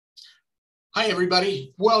Hi,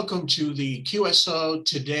 everybody. Welcome to the QSO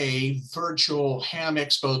Today Virtual Ham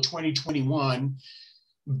Expo 2021,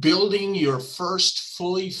 Building Your First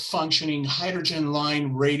Fully Functioning Hydrogen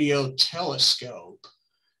Line Radio Telescope,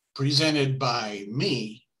 presented by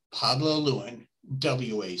me, Pablo Lewin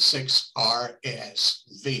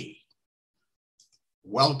WA6RSV.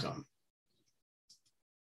 Welcome.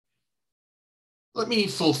 Let me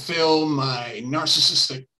fulfill my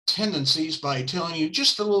narcissistic tendencies by telling you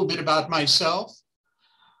just a little bit about myself.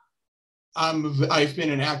 I've been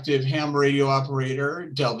an active ham radio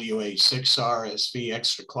operator, WA6RSV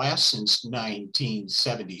extra class, since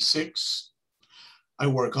 1976. I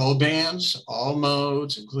work all bands, all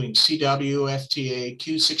modes, including CW, FTA,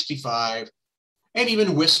 Q65, and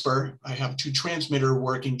even Whisper. I have two transmitter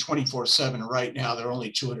working 24/7 right now. They're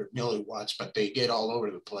only 200 milliwatts, but they get all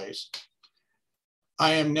over the place.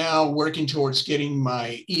 I am now working towards getting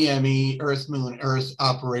my EME, Earth, Moon, Earth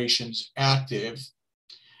operations active.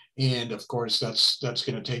 And of course, that's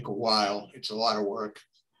going to take a while. It's a lot of work.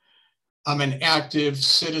 I'm an active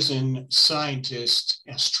citizen scientist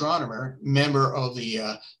astronomer, member of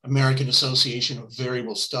the American Association of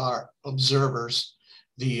Variable Star Observers,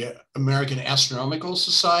 the American Astronomical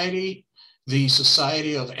Society, the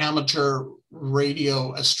Society of Amateur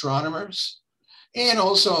Radio Astronomers, and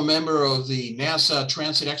also a member of the NASA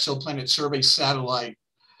Transit Exoplanet Survey Satellite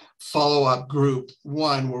Follow-Up Group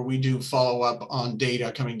 1, where we do follow-up on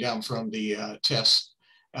data coming down from the TESS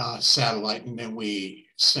satellite, and then we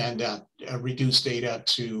send out reduced data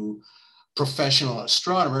to professional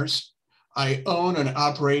astronomers. I own and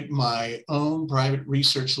operate my own private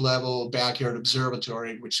research level backyard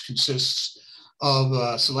observatory, which consists of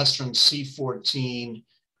a Celestron C14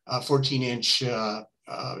 14-inch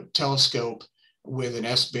telescope with an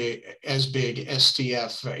as big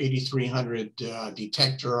STF 8300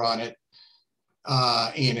 detector on it.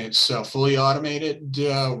 And it's fully automated,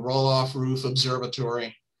 roll-off roof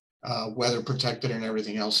observatory, weather protected and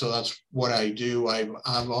everything else. So that's what I do.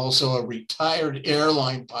 I'm also a retired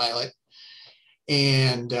airline pilot,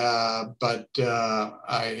 and but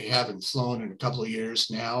I haven't flown in a couple of years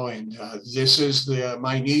now, and this is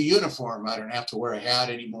my new uniform. I don't have to wear a hat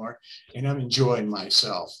anymore, and I'm enjoying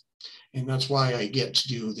myself. And that's why I get to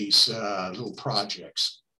do these little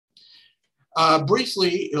projects.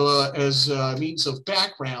 Briefly, as a means of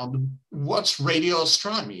background, what's radio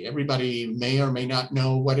astronomy? Everybody may or may not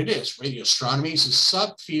know what it is. Radio astronomy is a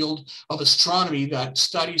subfield of astronomy that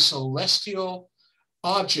studies celestial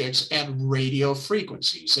objects at radio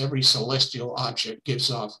frequencies. Every celestial object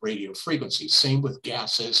gives off radio frequencies, same with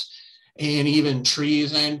gases and even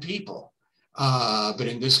trees and people. But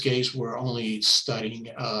in this case, we're only studying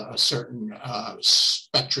a certain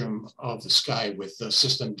spectrum of the sky with the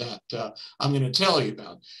system that I'm going to tell you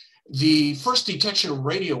about. The first detection of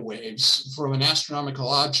radio waves from an astronomical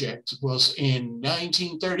object was in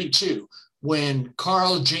 1932, when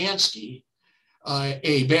Carl Jansky,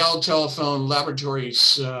 a Bell Telephone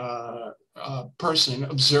Laboratories person,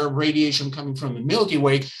 observed radiation coming from the Milky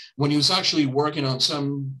Way when he was actually working on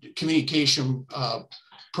some communication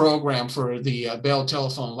program for the Bell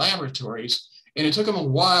Telephone Laboratories. And it took him a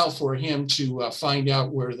while for him to find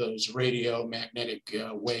out where those radio magnetic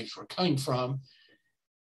waves were coming from.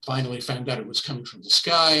 Finally found out it was coming from the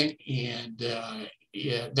sky, and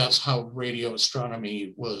yeah, that's how radio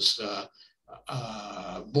astronomy was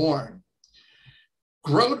born.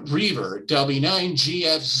 Grote Reaver,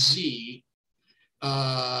 W9GFZ,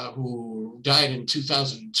 who died in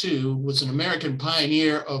 2002, was an American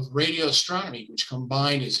pioneer of radio astronomy, which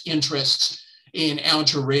combined his interests in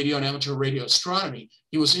amateur radio and amateur radio astronomy.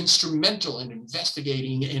 He was instrumental in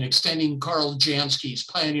investigating and extending Carl Jansky's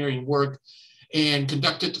pioneering work and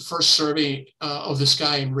conducted the first survey of the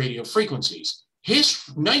sky in radio frequencies. His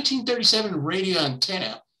 1937 radio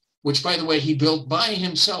antenna, which, by the way, he built by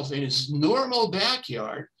himself in his normal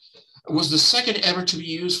backyard, was the second ever to be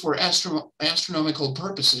used for astronomical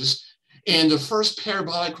purposes, and the first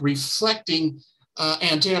parabolic reflecting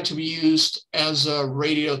antenna to be used as a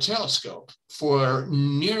radio telescope. For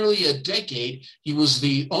nearly a decade, he was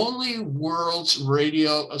the only world's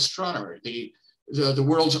radio astronomer, the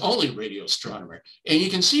world's only radio astronomer. And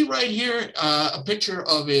you can see right here a picture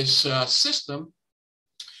of his system,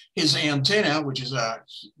 his antenna, which is a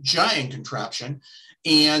giant contraption.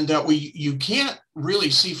 And you can't really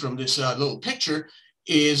see from this little picture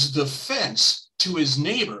is the fence to his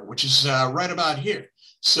neighbor, which is right about here.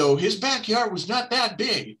 So his backyard was not that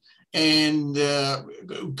big. And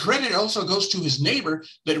credit also goes to his neighbor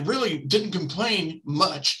that really didn't complain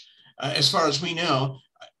much, as far as we know,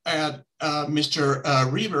 at Mr.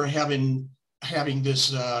 Reaver having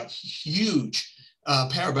this huge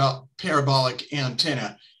parabolic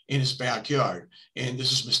antenna in his backyard. And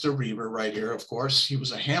this is Mr. Reaver right here, of course. He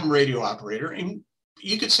was a ham radio operator, and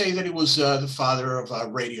you could say that he was the father of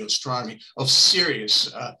radio astronomy, of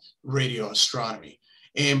serious radio astronomy.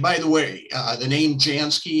 And by the way, the name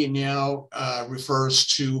Jansky now refers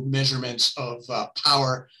to measurements of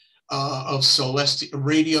power of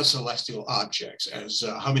radio celestial objects, as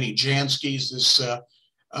how many Janskys this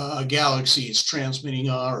galaxy is transmitting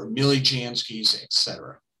on, or millijanskys,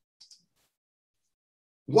 etc.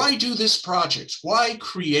 Why do this project? Why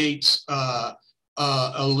create a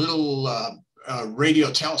little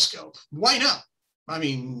radio telescope? Why not? I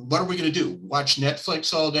mean, what are we going to do? Watch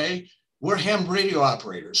Netflix all day? We're ham radio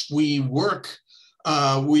operators. We work,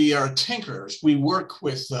 we are tinkerers. We work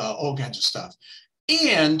with all kinds of stuff.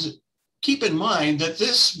 And keep in mind that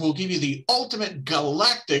this will give you the ultimate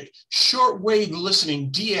galactic shortwave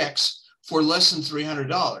listening DX for less than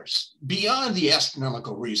 $300, beyond the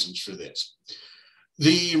astronomical reasons for this.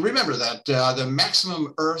 Remember that the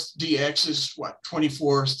maximum Earth DX is what,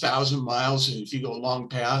 24,000 miles if you go a long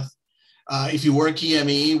path. If you work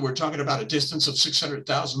EME, we're talking about a distance of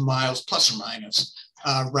 600,000 miles plus or minus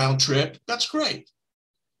round trip. That's great.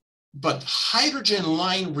 But hydrogen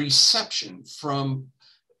line reception from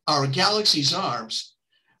our galaxy's arms,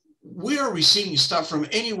 we are receiving stuff from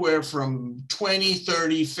anywhere from 20,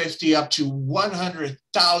 30, 50, up to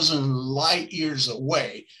 100,000 light years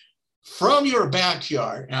away from your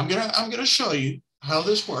backyard. And I'm gonna show you how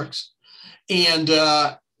this works. And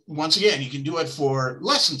once again, you can do it for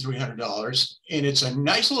less than $300, and it's a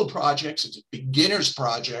nice little project. It's a beginner's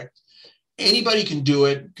project. Anybody can do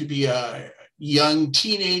it. It could be a young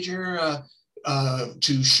teenager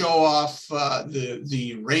to show off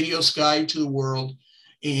the radio sky to the world,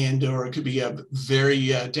 or it could be a very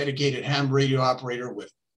dedicated ham radio operator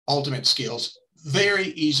with ultimate skills. Very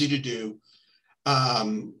easy to do.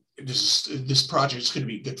 This project is going to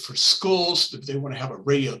be good for schools if they want to have a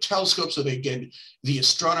radio telescope, so the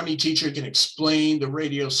astronomy teacher can explain the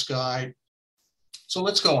radio sky. So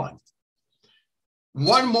let's go on.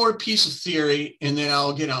 One more piece of theory, and then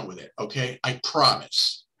I'll get on with it, okay? I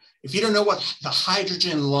promise. If you don't know what the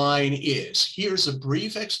hydrogen line is, here's a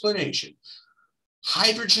brief explanation.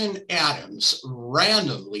 Hydrogen atoms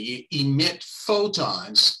randomly emit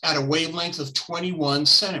photons at a wavelength of 21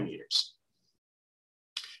 centimeters,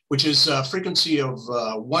 which is a frequency of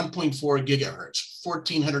 1.4 gigahertz,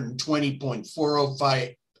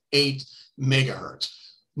 1420.4058 megahertz.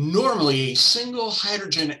 Normally, a single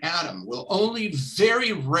hydrogen atom will only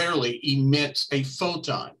very rarely emit a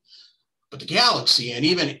photon, but the galaxy and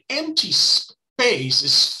even empty space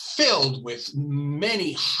is filled with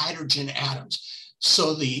many hydrogen atoms.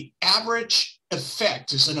 So the average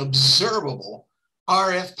effect is an observable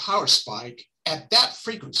RF power spike at that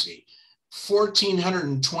frequency,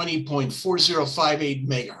 1420.4058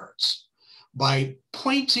 megahertz. By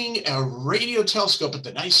pointing a radio telescope at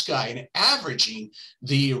the night sky and averaging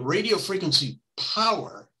the radio frequency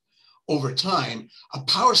power over time, a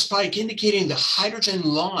power spike indicating the hydrogen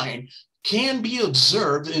line can be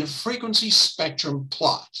observed in a frequency spectrum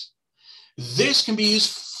plot. This can be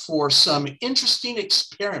used for some interesting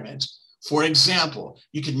experiments. For example,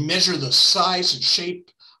 you can measure the size and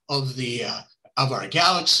shape of our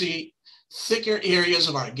galaxy. Thicker areas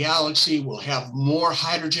of our galaxy will have more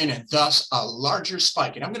hydrogen and thus a larger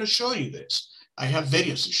spike. And I'm going to show you this. I have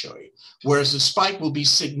videos to show you. Whereas the spike will be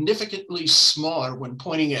significantly smaller when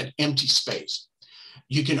pointing at empty space.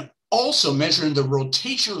 You can also measure the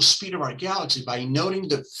rotational speed of our galaxy by noting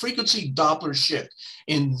the frequency Doppler shift.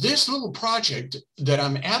 In this little project that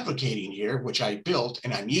I'm advocating here, which I built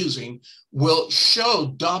and I'm using, will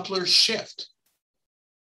show Doppler shift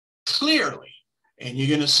clearly. And you're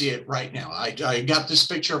going to see it right now. I got this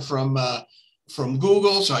picture from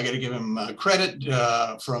Google, so I got to give him credit,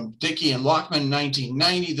 from Dickey and Lockman,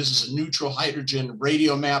 1990. This is a neutral hydrogen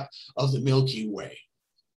radio map of the Milky Way.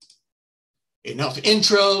 Enough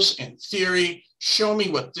intros and theory. Show me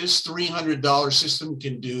what this $300 system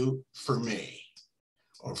can do for me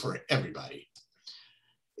or for everybody.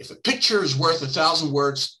 If a picture is worth 1,000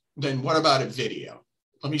 words, then what about a video?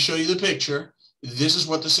 Let me show you the picture. This is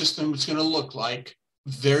what the system is going to look like.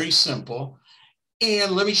 Very simple.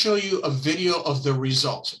 And let me show you a video of the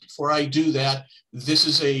results. Before I do that, this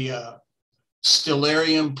is a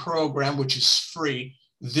Stellarium program, which is free.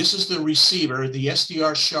 This is the receiver, the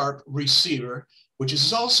SDR Sharp receiver, which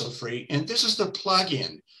is also free. And this is the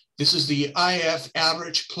plugin. This is the IF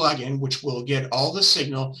average plugin, which will get all the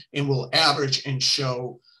signal and will average and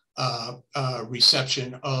show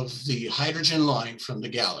reception of the hydrogen line from the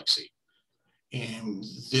galaxy. And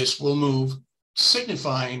this will move,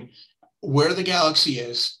 signifying where the galaxy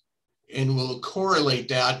is, and we'll correlate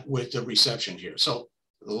that with the reception here. So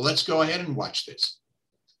let's go ahead and watch this.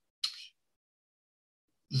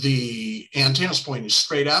 The antenna's pointing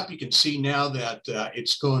straight up. You can see now that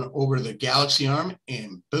it's going over the galaxy arm,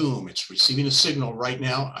 and boom, it's receiving a signal right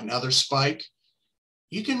now, another spike.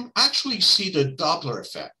 You can actually see the Doppler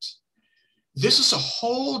effect. This is a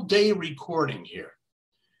whole day recording here.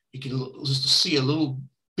 You can see a little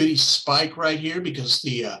bitty spike right here because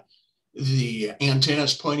the antenna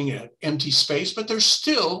is pointing at empty space, but there's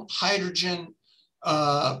still hydrogen,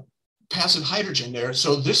 passive hydrogen there.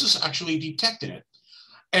 So this is actually detecting it.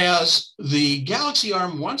 As the galaxy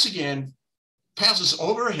arm once again passes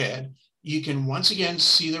overhead, you can once again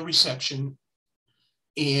see the reception,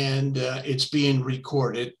 and it's being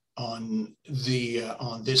recorded on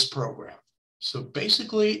this program. So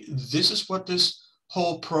basically, this is what this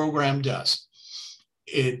whole program does.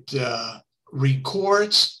 It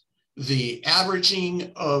records the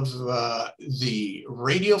averaging of the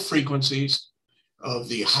radio frequencies of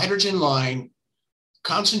the hydrogen line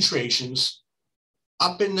concentrations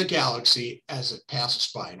up in the galaxy as it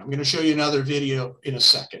passes by. And I'm going to show you another video in a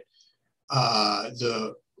second.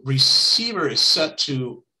 The receiver is set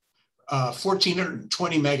to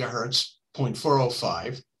 1420 megahertz,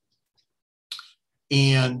 0.405.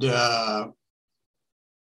 And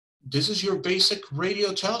this is your basic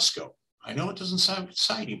radio telescope. I know it doesn't sound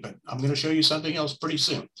exciting, but I'm going to show you something else pretty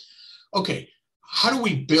soon. Okay, how do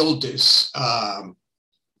we build this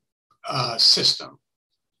system?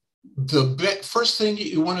 The first thing that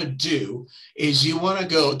you want to do is you want to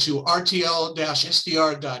go to rtl-sdr.com,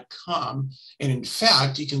 and in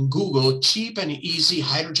fact, you can Google cheap and easy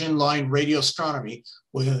hydrogen line radio astronomy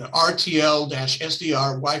with an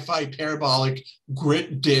RTL-SDR Wi-Fi parabolic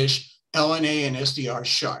grid dish LNA and SDR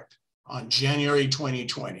sharp on January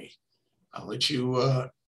 2020. I'll let you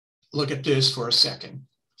look at this for a second.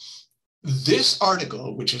 This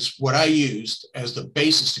article, which is what I used as the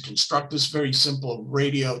basis to construct this very simple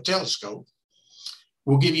radio telescope,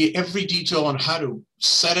 will give you every detail on how to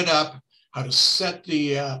set it up, how to set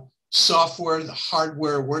the software, the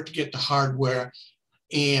hardware, where to get the hardware,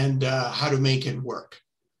 and how to make it work.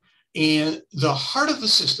 And the heart of the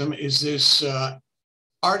system is this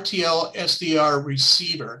RTL SDR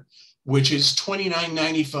receiver, which is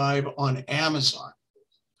 $29.95 on Amazon.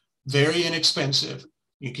 Very inexpensive.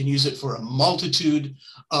 You can use it for a multitude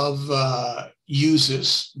of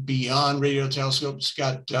uses beyond radio telescopes.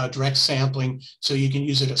 It's got direct sampling, so you can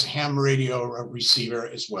use it as a ham radio receiver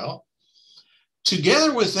as well.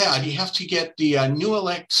 Together with that, you have to get the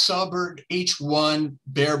Newelec Salbird H1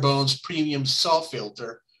 bare bones premium SAW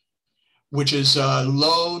filter, which is a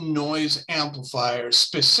low noise amplifier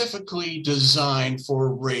specifically designed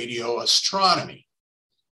for radio astronomy.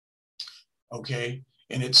 Okay.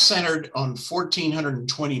 And it's centered on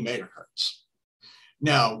 1420 megahertz.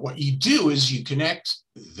 Now, what you do is you connect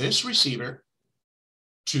this receiver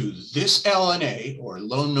to this LNA, or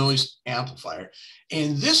low noise amplifier,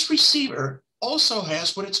 and this receiver also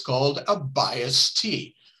has what it's called a bias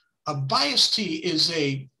T. A bias T is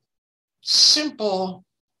a simple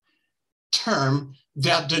term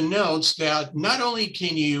that denotes that not only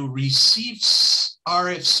can you receive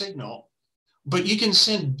RF signal, but you can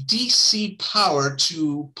send DC power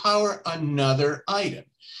to power another item.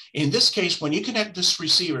 In this case, when you connect this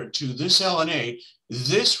receiver to this LNA,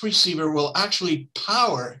 this receiver will actually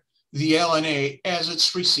power the LNA as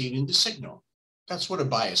it's receiving the signal. That's what a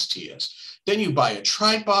bias T is. Then you buy a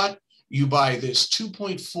tripod, you buy this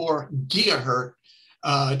 2.4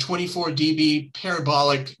 gigahertz, 24 dB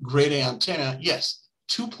parabolic grid antenna. Yes,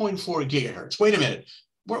 2.4 gigahertz. Wait a minute,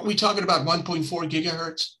 weren't we talking about 1.4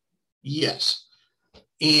 gigahertz? Yes,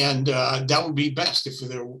 and that would be best if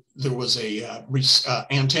there was a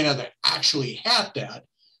antenna that actually had that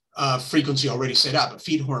frequency already set up, a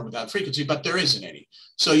feed horn without frequency, but there isn't any.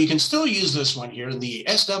 So you can still use this one here, and the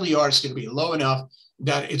SWR is going to be low enough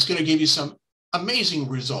that it's going to give you some amazing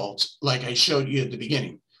results, like I showed you at the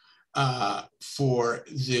beginning, for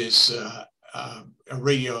this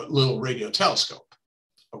little radio telescope.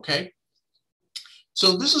 Okay,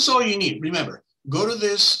 so this is all you need. Remember, go to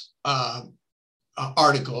this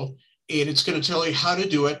article, and it's going to tell you how to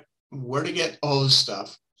do it, where to get all this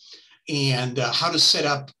stuff, and how to set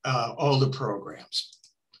up all the programs.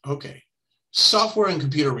 Okay, software and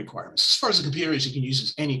computer requirements. As far as the computers, you can use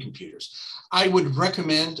as any computers. I would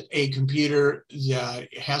recommend a computer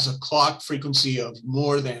that has a clock frequency of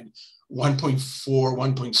more than 1.4,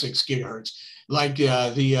 1.6 gigahertz, like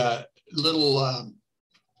the little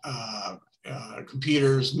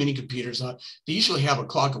computers, mini computers. They usually have a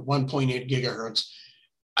clock of 1.8 gigahertz.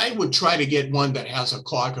 I would try to get one that has a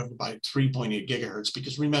clock of about 3.8 gigahertz,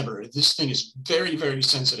 because remember, this thing is very, very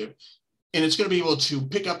sensitive, and it's going to be able to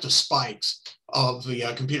pick up the spikes of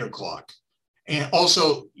the computer clock. And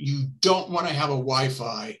also, you don't want to have a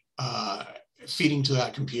Wi-Fi feeding to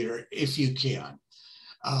that computer if you can.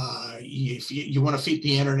 If you want to feed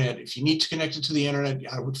the internet, if you need to connect it to the internet,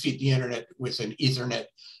 I would feed the internet with an Ethernet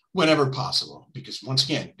whenever possible, because once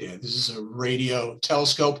again, this is a radio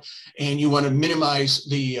telescope, and you want to minimize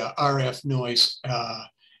the RF noise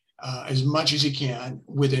as much as you can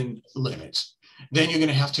within limits. Then you're going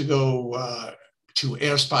to have to go to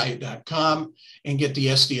airspy.com and get the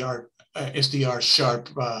SDR Sharp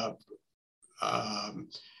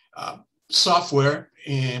software,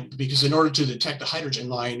 and because in order to detect the hydrogen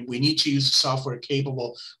line, we need to use a software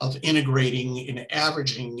capable of integrating and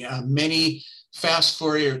averaging many fast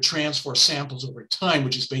Fourier transfer samples over time,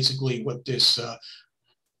 which is basically what this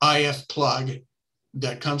IF plug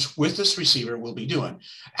that comes with this receiver will be doing.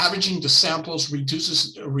 Averaging the samples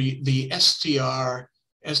reduces the SDR's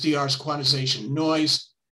quantization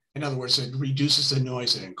noise. In other words, it reduces the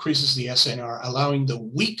noise and increases the SNR, allowing the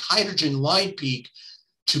weak hydrogen line peak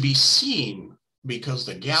to be seen because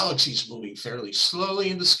the galaxy is moving fairly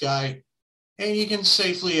slowly in the sky, and you can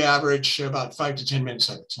safely average about 5 to 10 minutes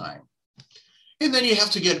at a time. And then you have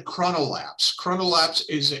to get Chronolapse. Chronolapse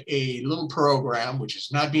is a little program which is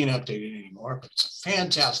not being updated anymore, but it's a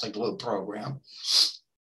fantastic little program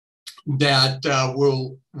that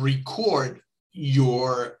will record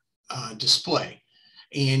your display.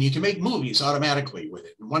 And you can make movies automatically with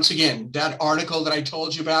it. And once again, that article that I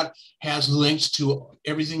told you about has links to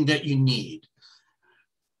everything that you need.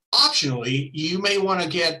 Optionally, you may want to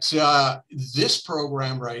get this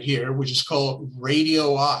program right here, which is called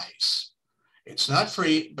Radio Eyes. It's not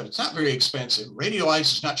free, but it's not very expensive. Radio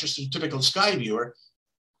Eyes is not just a typical sky viewer.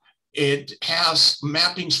 It has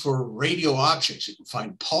mappings for radio objects. You can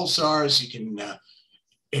find pulsars.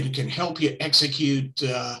 It can help you execute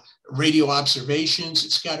radio observations.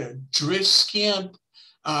 It's got a drift scan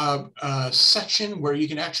section where you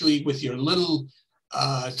can actually, with your little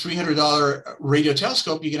 $300 radio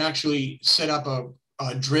telescope, you can actually set up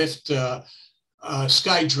a drift,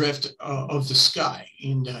 sky drift of the sky,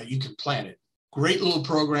 and you can plan it. Great little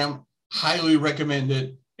program, highly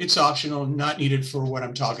recommended. It's optional, not needed for what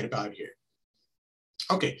I'm talking about here.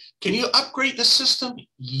 Okay, can you upgrade the system?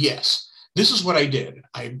 Yes. This is what I did.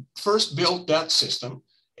 I first built that system.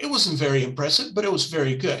 It wasn't very impressive, but it was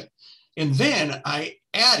very good. And then I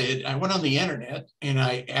went on the internet and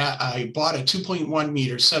I bought a 2.1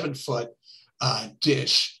 meter, 7-foot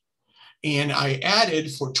dish. And I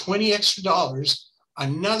added for $20 extra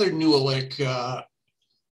another Neolink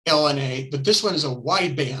LNA, but this one is a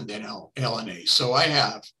wideband LNA. So I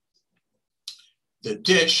have the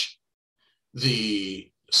dish, the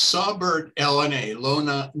Sawbird LNA, low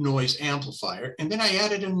noise amplifier, and then I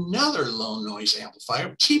added another low noise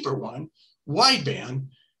amplifier, cheaper one, wideband,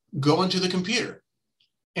 going to the computer.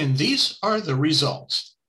 And these are the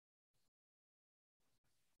results.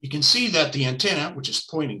 You can see that the antenna, which is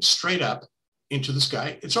pointing straight up into the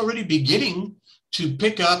sky, it's already beginning to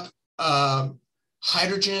pick up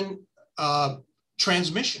hydrogen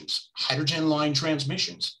transmissions, hydrogen line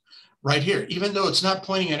transmissions. Right here, even though it's not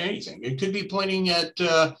pointing at anything. It could be pointing at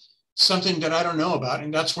something that I don't know about,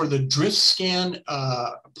 and that's where the drift scan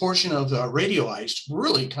portion of the Radio Eyes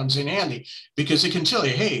really comes in handy, because it can tell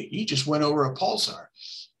you, hey, you just went over a pulsar.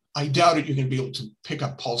 I doubt it you're going to be able to pick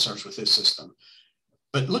up pulsars with this system.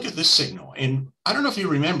 But look at this signal, and I don't know if you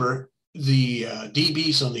remember, the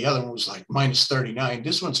dBs on the other one was like minus 39.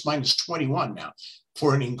 This one's minus 21 now,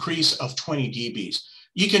 for an increase of 20 dBs.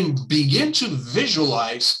 You can begin to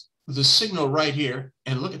visualize the signal right here,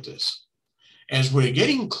 and look at this. As we're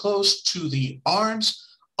getting close to the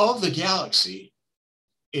arms of the galaxy,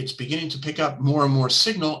 it's beginning to pick up more and more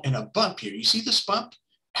signal, and a bump here. You see this bump?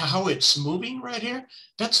 How it's moving right here?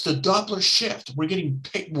 That's the Doppler shift.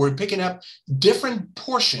 We're picking up different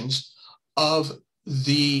portions of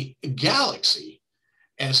the galaxy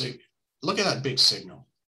as a, look at that big signal.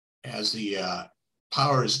 As the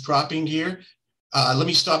power is dropping here, let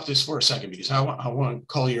me stop this for a second, because I want to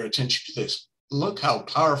call your attention to this. Look how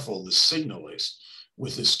powerful the signal is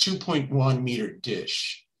with this 2.1 meter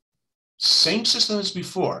dish. Same system as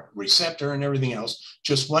before, receptor and everything else,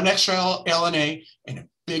 just one extra LNA and a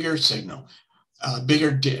bigger signal,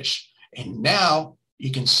 bigger dish. And now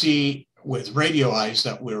you can see with Radio Eyes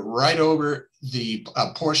that we're right over the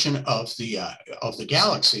portion of the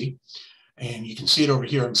galaxy. And you can see it over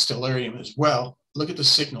here in Stellarium as well. Look at the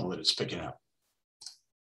signal that it's picking up.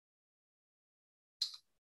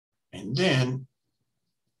 And then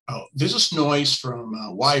Oh, this is noise from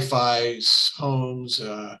Wi-Fi's, homes,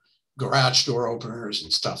 garage door openers,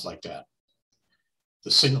 and stuff like that.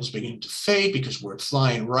 The signal's beginning to fade because we're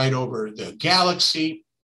flying right over the galaxy.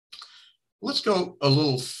 Let's go a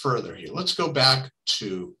little further here. Let's go back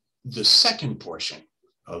to the second portion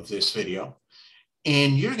of this video,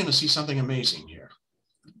 and you're going to see something amazing here.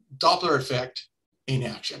 Doppler effect in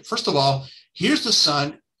action. First of all, here's the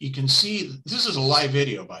sun. You can see, this is a live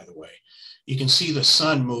video, by the way. You can see the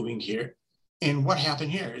sun moving here. And what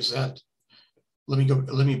happened here is that, let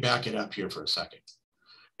me back it up here for a second.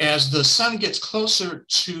 As the sun gets closer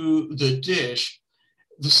to the dish,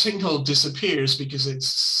 the signal disappears because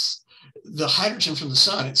it's the hydrogen from the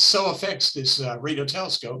sun. It so affects this radio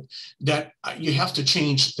telescope that you have to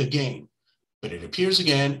change the gain. But it appears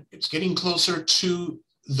again. It's getting closer to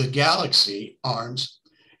the galaxy arms,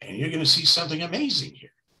 and you're going to see something amazing here.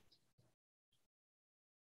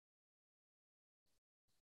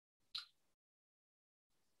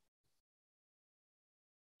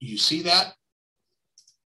 You see that?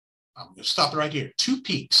 I'm going to stop it right here. Two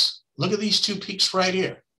peaks. Look at these two peaks right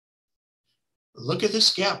here. Look at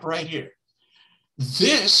this gap right here.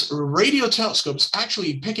 This radio telescope is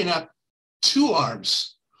actually picking up two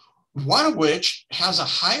arms, one of which has a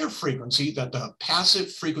higher frequency than the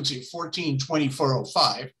passive frequency of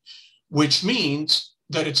 142405, which means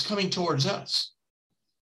that it's coming towards us.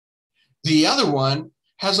 The other one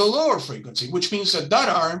has a lower frequency, which means that that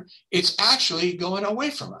arm, it's actually going away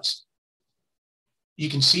from us. You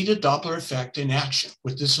can see the Doppler effect in action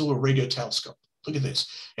with this little radio telescope. Look at this,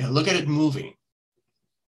 and look at it moving.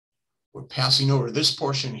 We're passing over this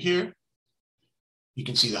portion here. You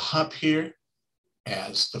can see the hump here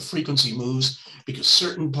as the frequency moves, because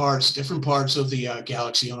certain parts, different parts of the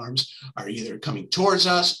galaxy arms are either coming towards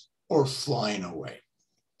us or flying away.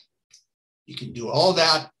 You can do all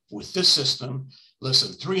that with this system, less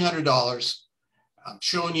than $300. I'm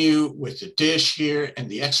showing you with the dish here and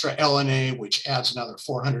the extra LNA, which adds another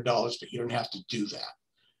 $400, but you don't have to do that.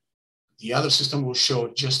 The other system will show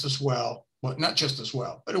it just as well. Well, not just as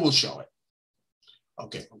well, but it will show it.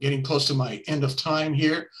 Okay, I'm getting close to my end of time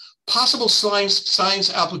here. Possible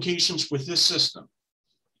science applications with this system.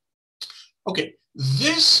 Okay,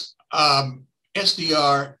 this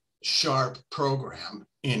SDR Sharp program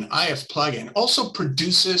in IF plugin also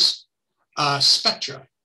produces spectra,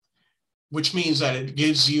 which means that it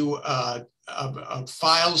gives you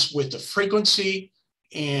files with the frequency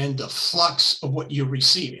and the flux of what you're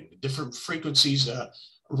receiving, the different frequencies,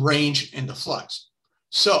 range, and the flux.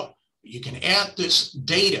 So you can add this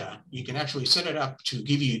data. You can actually set it up to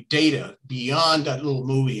give you data beyond that little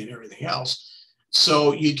movie and everything else,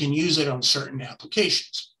 so you can use it on certain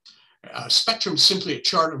applications. Spectrum is simply a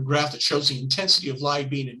chart or graph that shows the intensity of light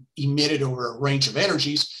being emitted over a range of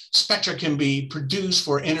energies. Spectra can be produced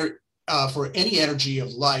for any energy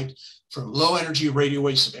of light, from low energy radio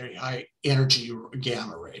waves to very high energy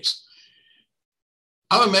gamma rays.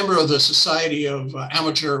 I'm a member of the Society of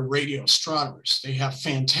Amateur Radio Astronomers. They have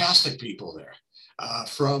fantastic people there,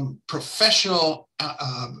 from professional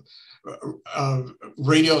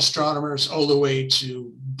radio astronomers all the way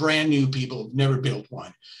to brand new people who've never built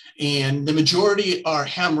one. And the majority are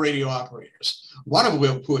ham radio operators, one of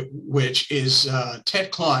which is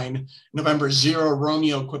Ted Klein, November 0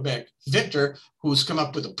 Romeo Quebec Victor, who's come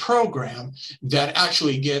up with a program that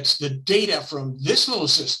actually gets the data from this little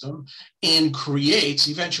system and creates,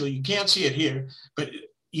 eventually, you can't see it here, but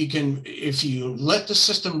you can, if you let the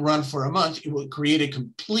system run for a month, it will create a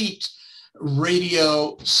complete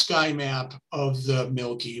radio sky map of the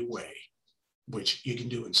Milky Way, which you can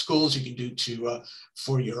do in schools, you can do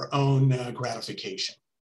for your own gratification.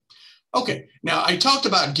 Okay, now I talked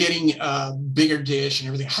about getting a bigger dish and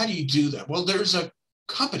everything. How do you do that? Well, there's a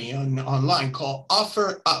company online called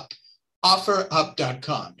OfferUp,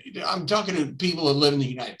 offerup.com. I'm talking to people who live in the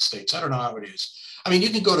United States. I don't know how it is. I mean, you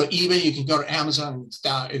can go to eBay, you can go to Amazon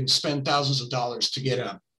and spend thousands of dollars to get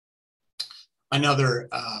another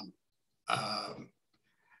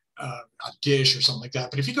a dish or something like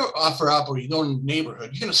that. But if you go OfferUp or you go in the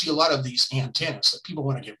neighborhood, you're going to see a lot of these antennas that people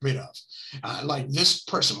want to get rid of. Like this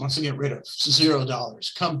person wants to get rid of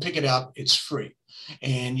 $0. Come pick it up. It's free.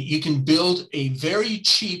 And you can build a very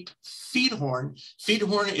cheap feed horn. Feed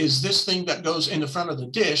horn is this thing that goes in the front of the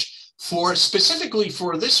dish specifically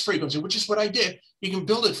for this frequency, which is what I did. You can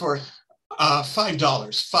build it for $5,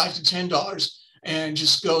 $5 to $10, and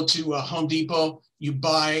just go to Home Depot. You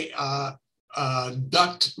buy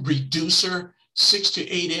duct reducer, 6 to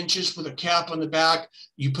 8 inches with a cap on the back.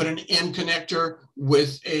 You put an M connector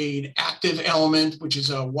with an active element, which is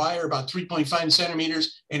a wire about 3.5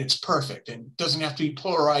 centimeters, and it's perfect. And it doesn't have to be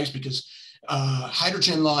polarized because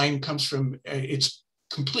hydrogen line comes from, it's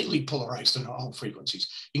completely polarized on all frequencies.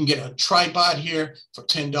 You can get a tripod here for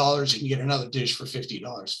 $10. You can get another dish for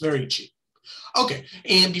 $50. Very cheap. Okay,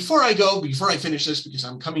 and before I finish this, because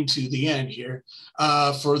I'm coming to the end here,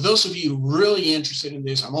 for those of you really interested in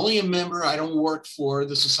this, I'm only a member. I don't work for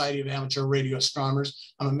the Society of Amateur Radio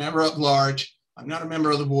Astronomers. I'm a member at large. I'm not a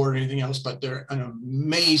member of the board or anything else, but they're an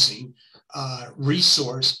amazing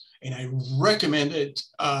resource, and I recommend it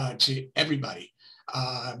to everybody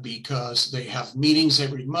because they have meetings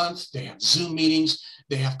every month. They have Zoom meetings.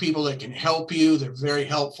 They have people that can help you. They're very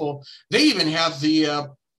helpful. They even have the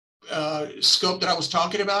scope that I was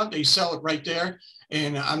talking about. They sell it right there.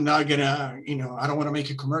 And I'm not gonna, I don't want to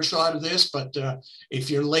make a commercial out of this, but if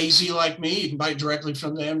you're lazy like me, you can buy it directly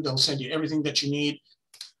from them. They'll send you everything that you need.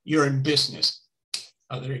 You're in business.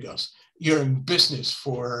 Oh, there he goes. You're in business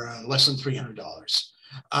for less than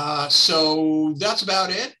 $300. So that's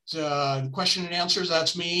about it. The question and answers,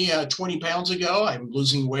 that's me 20 pounds ago. I'm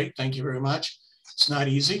losing weight. Thank you very much. It's not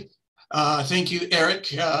easy. Thank you, Eric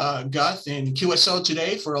Guth and QSO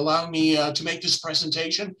today for allowing me to make this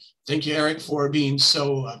presentation. Thank you, Eric, for being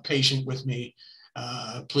so patient with me.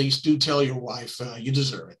 Please do tell your wife you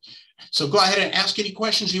deserve it. So go ahead and ask any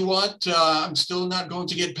questions you want. I'm still not going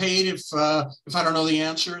to get paid if I don't know the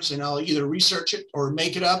answers, and I'll either research it or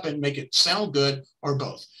make it up and make it sound good, or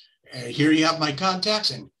both. Here you have my contacts,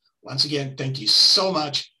 and once again, thank you so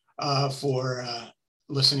much for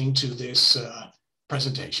listening to this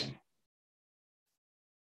presentation.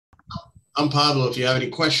 I'm Pablo. If you have any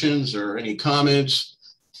questions or any comments,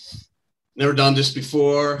 never done this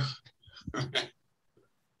before.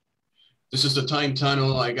 This is the time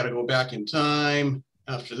tunnel. I got to go back in time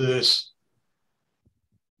after this.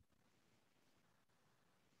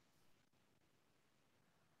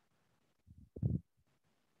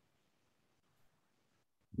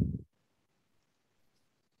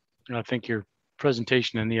 I think your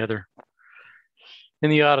presentation in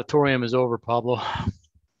the auditorium is over, Pablo.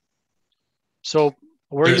 So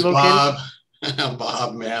where are you located? Bob,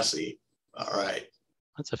 Bob Massey. All right.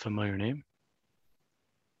 That's a familiar name.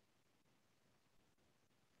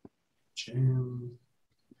 Jim,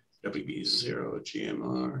 WB0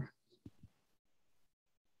 GMR.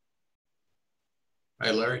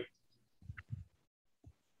 Hi, Larry.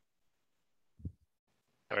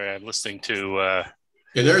 All right, I'm listening to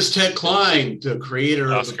and there's Ted Klein, the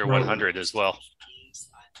creator Oscar of the program. 100 as well.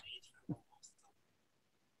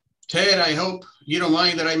 Ted, I hope you don't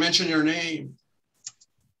mind that I mention your name.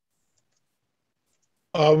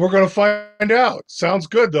 We're going to find out. Sounds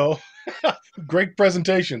good, though. Great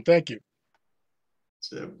presentation. Thank you.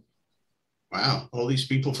 So, wow, all these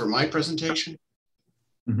people for my presentation?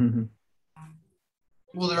 Mm-hmm.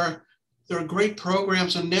 Well, there are great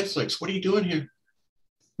programs on Netflix. What are you doing here?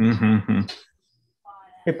 Mm-hmm.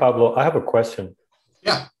 Hey, Pablo, I have a question.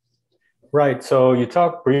 Yeah. Right. So you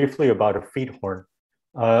talked briefly about a feed horn.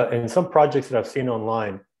 In some projects that I've seen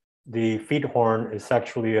online, the feed horn is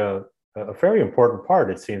actually a very important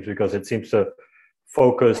part, it seems, because it seems to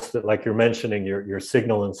focus, like you're mentioning, your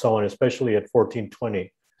signal and so on, especially at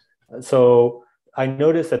 1420. So I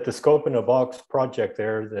noticed that the Scope in a Box project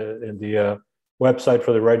there in the website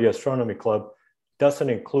for the Radio Astronomy Club doesn't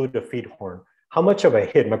include a feed horn. How much of a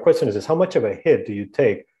hit, my question is this, how much of a hit do you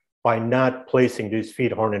take by not placing this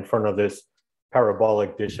feed horn in front of this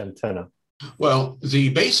parabolic dish antenna? Well, the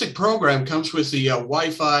basic program comes with the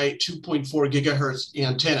Wi-Fi 2.4 gigahertz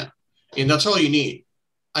antenna, and that's all you need.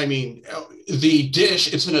 I mean, the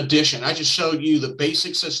dish, it's an addition. I just showed you the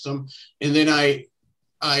basic system, and then I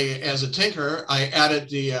as a tinkerer, I added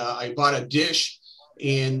I bought a dish,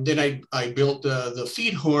 and then I built the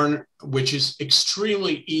feed horn, which is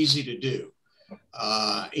extremely easy to do.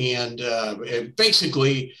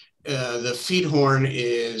 Basically, the feed horn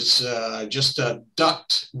is just a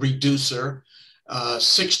duct reducer,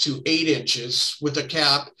 6 to 8 inches with a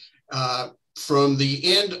cap. From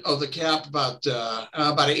the end of the cap,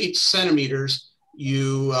 about 8 centimeters,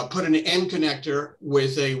 you put an end connector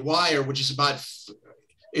with a wire, which is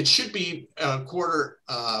it should be a quarter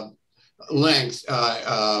length,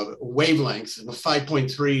 wavelength of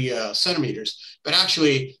 5.3 centimeters, but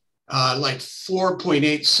actually like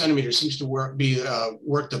 4.8 centimeters seems to work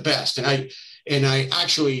the best. And I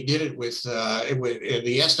actually did it with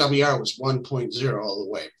the SWR was 1.0 all the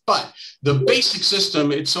way. But the basic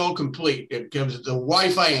system, it's all complete. It gives the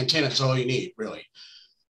Wi-Fi antenna is all you need, really.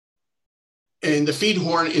 And the feed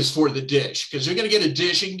horn is for the dish, because you're going to get a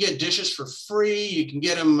dish. You can get dishes for free. You can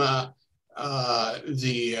get them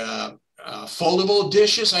foldable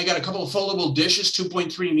dishes. I got a couple of foldable dishes,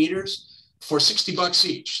 2.3 meters, for $60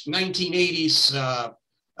 each. 1980s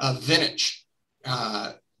vintage.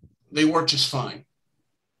 They work just fine.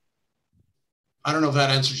 I don't know if that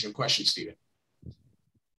answers your question, Stephen.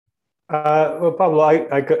 Well, Pablo,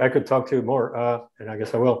 I could talk to you more, and I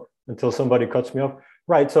guess I will until somebody cuts me off.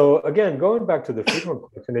 Right. So again, going back to the feed horn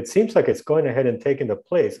question, it seems like it's going ahead and taking the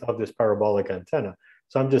place of this parabolic antenna.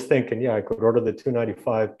 So I'm just thinking, yeah, I could order the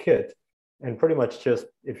 295 kit and pretty much just,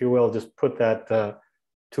 if you will, just put that 2.4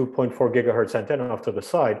 gigahertz antenna off to the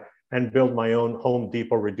side and build my own Home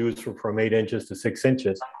Depot reducer from 8 inches to 6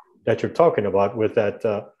 inches that you're talking about, with that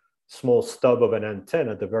small stub of an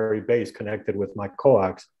antenna at the very base connected with my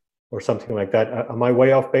coax or something like that. Am I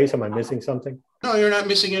way off base? Am I missing something? No, you're not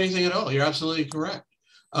missing anything at all. You're absolutely correct.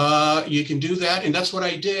 You can do that, and that's what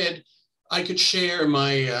I did. I could share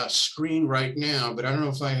my screen right now, but I don't know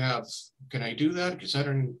if I have. Can I do that? Because I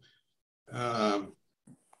don't.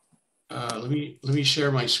 Let me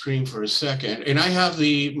share my screen for a second. And I have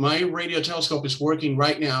my radio telescope is working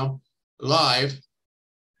right now, live.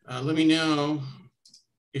 Let me know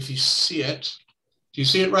if you see it. Do you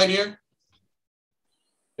see it right here?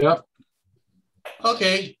 Yep.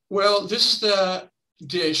 Okay. Well, this is the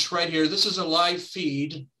dish right here. This is a live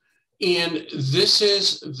feed, and this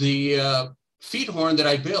is the feed horn that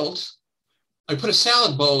I built. I put a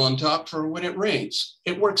salad bowl on top for when it rains.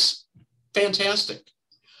 It works fantastic.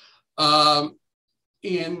 And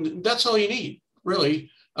that's all you need, really.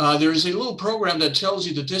 There's a little program that tells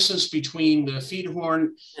you the distance between the feed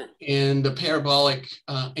horn and the parabolic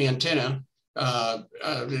antenna.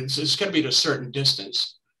 It's going to be at a certain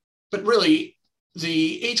distance. But really,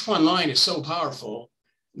 the H1 line is so powerful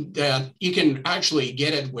that you can actually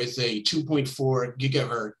get it with a 2.4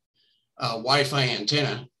 gigahertz Wi-Fi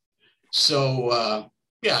antenna. So,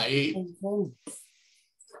 yeah. Hey?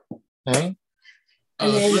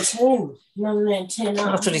 An antenna, not an antenna.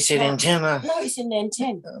 I thought he said antenna. No, it's an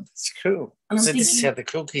antenna. Oh, that's cool. And I'm So this is thinking- how the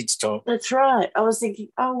cool kids talk. That's right. I was thinking,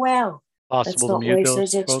 oh, wow. That's Possible to not mute where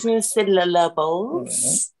those those folks. extracellular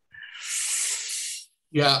levels.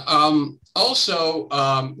 Yeah. Also,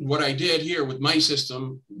 what I did here with my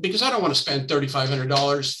system, because I don't want to spend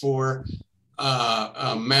 $3,500 for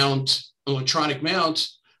a mount, electronic mount.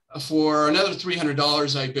 For another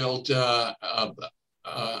 $300, I built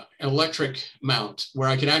an electric mount where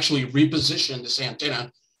I can actually reposition this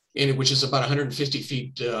antenna, which is about 150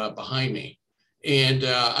 feet behind me. And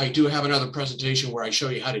I do have another presentation where I show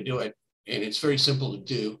you how to do it, and it's very simple to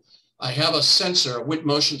do. I have a sensor, a width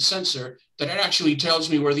motion sensor, that it actually tells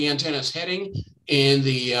me where the antenna is heading and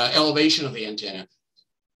the elevation of the antenna.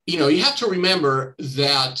 You know, you have to remember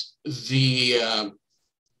that the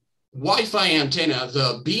Wi-Fi antenna,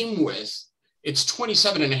 the beam width, it's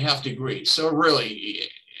 27.5 degrees. So really,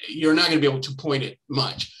 you're not going to be able to point it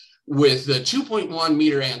much. With the 2.1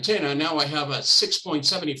 meter antenna, now I have a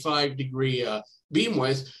 6.75 degree beam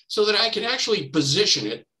width so that I can actually position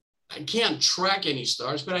it. I can't track any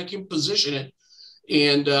stars, but I can position it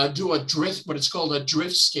and do a drift, what it's called a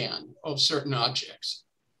drift scan of certain objects.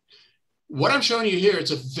 What I'm showing you here,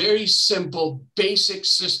 it's a very simple, basic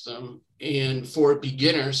system, and for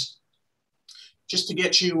beginners, just to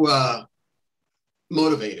get you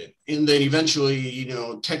motivated. And then eventually, you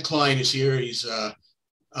know, Ted Klein is here. He's a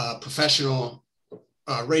professional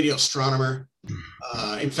radio astronomer.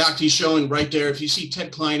 In fact, he's showing right there, if you see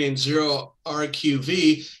Ted Klein in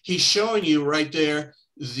 0RQV, he's showing you right there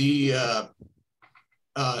the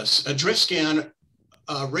a drift scan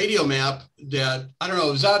radio map that, I don't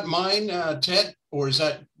know, is that mine, Ted, or is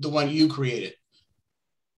that the one you created?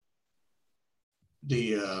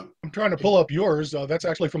 I'm trying to pull up yours. That's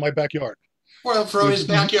actually from my backyard. Well, from his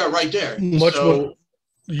backyard right there. Much So, what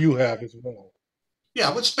you have as well. yeah,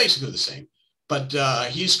 well, it's basically the same. But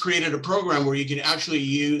he's created a program where you can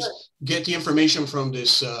actually get the information from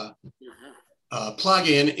this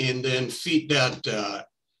plugin and then feed that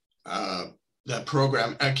that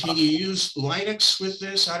program. Can you use Linux with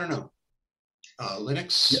this? I don't know.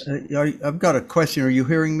 Linux? I've got a question. Are you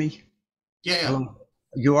hearing me? Yeah.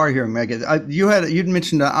 You are hearing me. You'd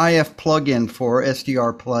mentioned an IF plugin for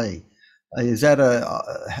SDR Play. Is that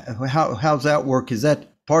how's that work? Is that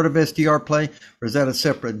part of SDR Play, or is that a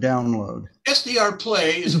separate download? SDR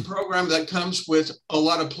Play is a program that comes with a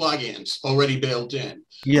lot of plugins already built in.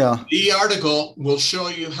 Yeah. The article will show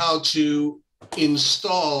you how to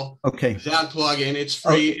install that plugin. It's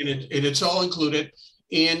free and it's all included.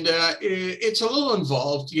 And it's a little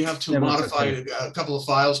involved. You have to modify a couple of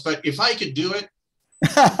files, but if I could do it,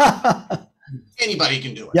 anybody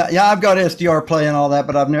can do it. Yeah, I've got SDR Play and all that,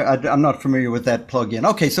 but I'm not familiar with that plugin.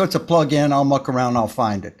 Okay, so it's a plugin. I'll muck around. I'll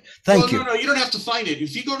find it. Thank you. No, you don't have to find it.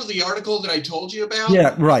 If you go to the article that I told you about,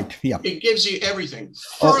 yeah, right, yeah, it gives you everything.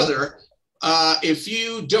 Further, If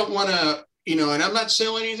you don't want to, and I'm not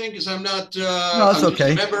selling anything because I'm not. No, that's I'm just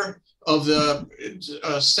okay. a member of the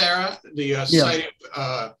SARA, the Society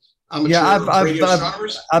of Amateur Radio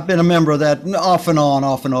Astronomers. I've been a member of that off and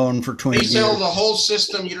on for 20 They years. sell the whole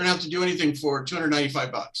system. You don't have to do anything for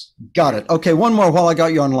 $295. Got it. Okay, one more while I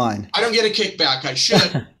got you online. I don't get a kickback. I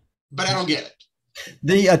should, but I don't get it.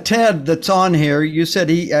 The Ted that's on here, you said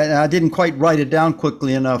I didn't quite write it down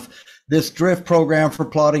quickly enough. This drift program for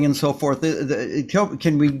plotting and so forth.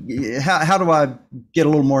 Can we? How do I get a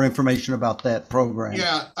little more information about that program?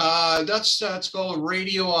 Yeah, that's called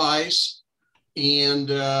Radio Eyes, and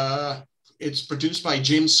it's produced by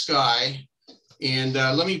Jim Sky. And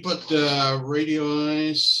let me put Radio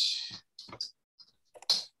Eyes,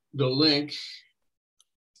 the link.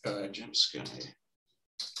 Jim Sky.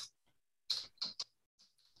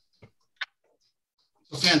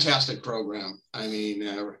 A fantastic program. I mean,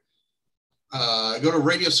 go to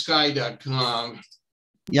radiosky.com.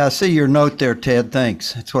 Yeah, I see your note there, Ted.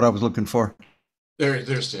 Thanks. That's what I was looking for.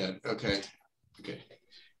 There's Ted. Okay.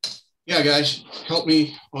 Yeah, guys, help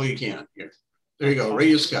me all you can. Here. There you go.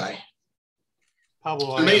 Radio Sky.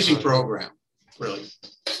 Pablo, amazing program, really.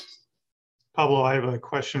 Pablo, I have a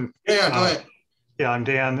question. Yeah, go ahead. Yeah, I'm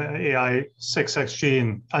Dan, AI6XG,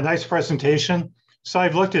 and a nice presentation. So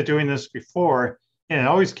I've looked at doing this before, and it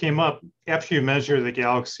always came up after you measure the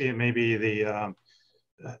galaxy and maybe the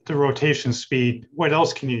rotation speed. What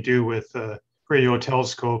else can you do with a radio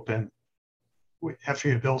telescope and after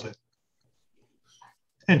you build it?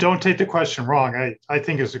 And don't take the question wrong. I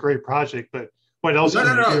think it's a great project, but what else can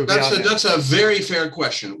you do? That's a very fair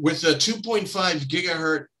question. With a 2.5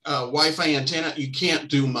 gigahertz Wi-Fi antenna, you can't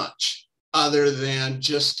do much other than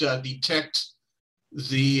just detect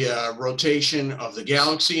the rotation of the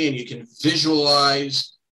galaxy, and you can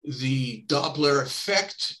visualize the Doppler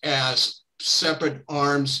effect as separate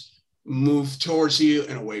arms move towards you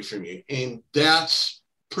and away from you. And that's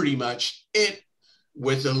pretty much it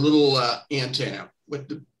with a little antenna. With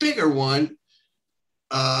the bigger one,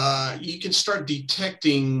 you can start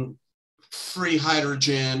detecting free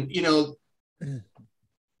hydrogen.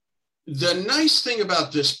 The nice thing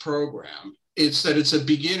about this program is that it's a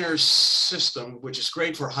beginner system, which is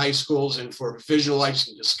great for high schools and for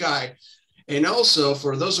visualizing the sky. And also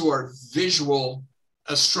for those who are visual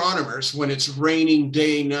astronomers, when it's raining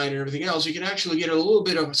day, night, and everything else, you can actually get a little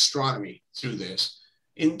bit of astronomy through this.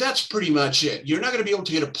 And that's pretty much it. You're not going to be able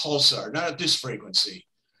to get a pulsar, not at this frequency,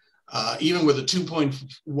 even with a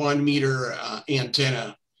 2.1 meter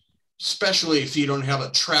antenna, especially if you don't have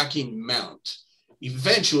a tracking mount.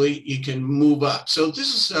 Eventually, you can move up. So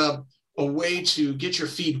this is a way to get your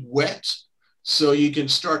feet wet so you can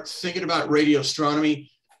start thinking about radio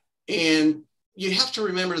astronomy. And you have to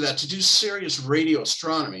remember that to do serious radio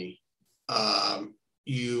astronomy,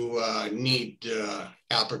 you need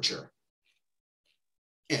aperture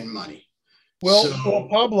and money. Well,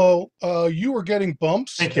 Pablo, you were getting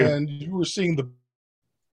bumps. Thank you. And you were seeing the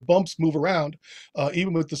bumps move around,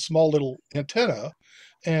 even with the small little antenna.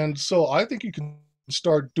 And so I think you can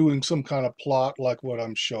start doing some kind of plot like what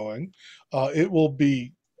I'm showing. It will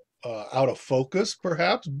be out of focus,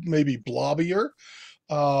 perhaps, maybe blobbier,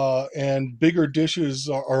 and bigger dishes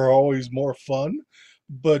are always more fun,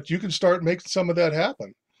 but you can start making some of that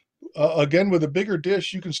happen. Again, with a bigger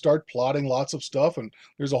dish, you can start plotting lots of stuff, and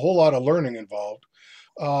there's a whole lot of learning involved.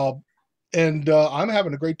 And I'm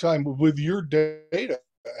having a great time with your data,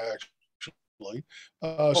 actually,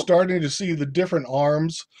 starting to see the different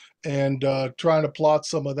arms and trying to plot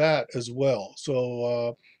some of that as well.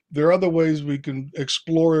 So there are other ways we can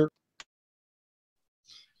explore.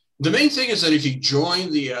 The main thing is that if you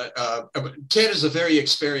join the, Ted is a very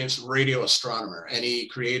experienced radio astronomer, and he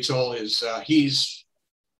creates all his, he's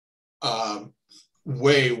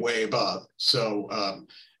way, way above. So,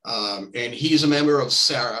 and he's a member of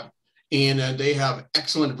SARA, and they have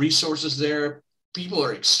excellent resources there. People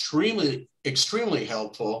are extremely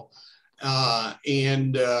helpful.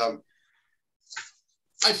 And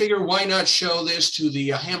I figure why not show this to the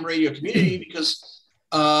ham radio community, because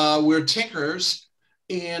we're tinkerers,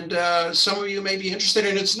 and some of you may be interested,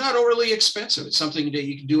 and it's not overly expensive. It's something that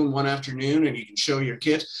you can do in one afternoon, and you can show your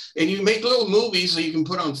kids, and you make little movies that you can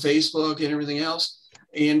put on Facebook and everything else.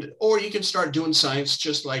 And, or you can start doing science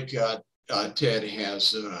just like Ted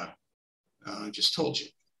has just told you.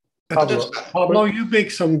 Pablo, you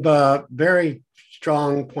make some very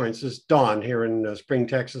strong points. This is Don here in Spring,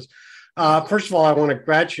 Texas. First of all, I want to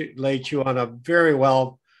congratulate you on a very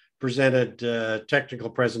well presented technical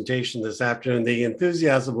presentation this afternoon. The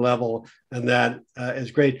enthusiasm level and that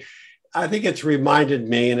is great. I think it's reminded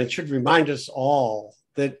me, and it should remind us all,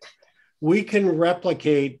 that we can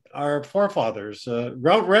replicate our forefathers.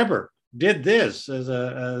 Rout Reber did this as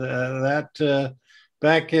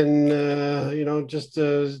back in, just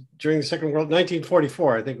during the Second World,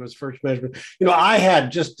 1944, I think was first measurement. I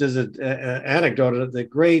had, just as an anecdote, the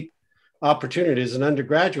great opportunity as an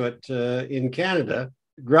undergraduate in Canada.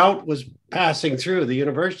 Grout was passing through the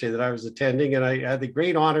university that I was attending, and I had the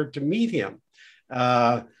great honor to meet him.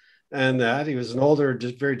 And that he was an older,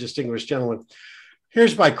 very distinguished gentleman.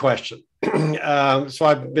 Here's my question. So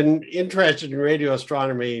I've been interested in radio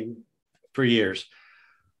astronomy for years.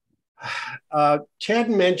 Ted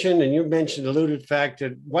mentioned, and you mentioned, alluded fact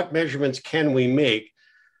that what measurements can we make?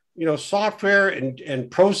 Software and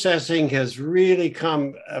processing has really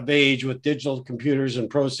come of age with digital computers and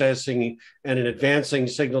processing and an advancing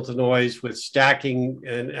signal to noise with stacking.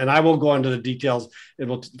 And I won't go into the details. It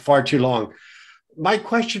will far too long. My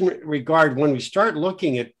question regard when we start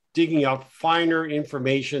looking at digging out finer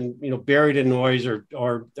information, buried in noise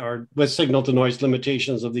or with signal to noise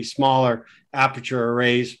limitations of these smaller aperture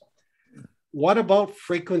arrays. What about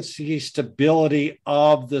frequency stability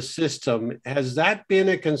of the system? Has that been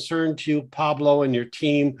a concern to you, Pablo, and your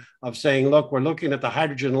team of saying, look, we're looking at the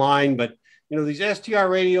hydrogen line, but these SDR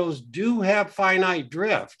radios do have finite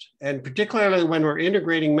drift, and particularly when we're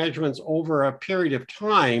integrating measurements over a period of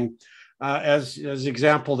time, as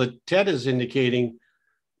example that Ted is indicating,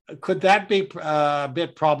 could that be a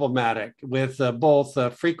bit problematic with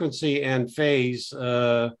both frequency and phase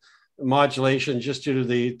modulation just due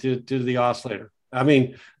to the oscillator? I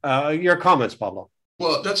mean, your comments, Pablo.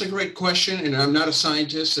 Well, that's a great question, and I'm not a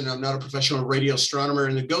scientist and I'm not a professional radio astronomer.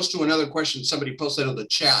 And it goes to another question somebody posted on the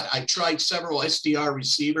chat. I tried several SDR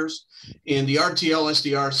receivers, and the RTL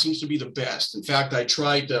SDR seems to be the best. In fact, I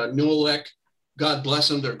tried Newelec. God bless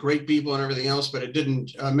them, they're great people and everything else, but it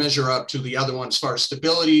didn't measure up to the other one as far as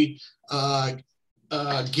stability, gain,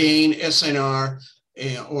 SNR,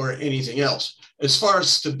 or anything else. As far as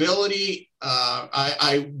stability,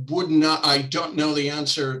 I don't know the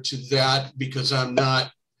answer to that because I'm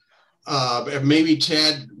not, maybe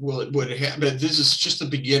Ted would have, but this is just a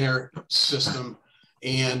beginner system.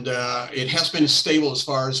 And it has been stable as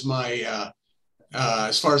far as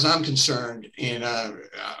as far as I'm concerned, and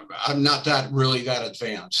I'm not that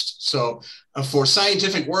advanced. So for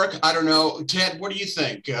scientific work, I don't know. Ted, what do you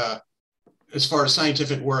think as far as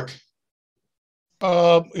scientific work?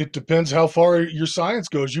 It depends how far your science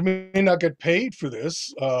goes. You may not get paid for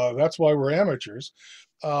this. That's why we're amateurs.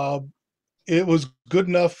 It was good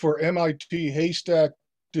enough for MIT Haystack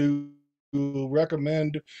to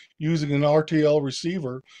recommend using an RTL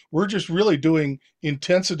receiver. We're just really doing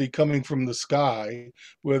intensity coming from the sky,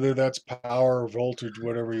 whether that's power or voltage,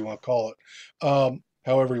 whatever you want to call it,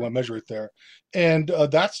 however you want to measure it there. And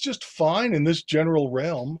that's just fine in this general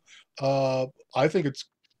realm. I think it's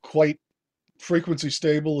quite frequency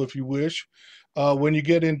stable, if you wish. When you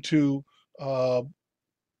get into a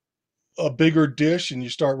bigger dish and you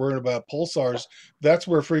start worrying about pulsars, that's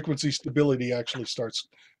where frequency stability actually starts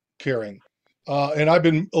carrying. And I've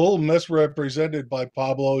been a little misrepresented by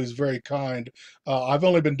Pablo. He's very kind. I've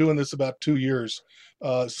only been doing this about 2 years,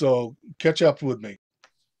 so catch up with me.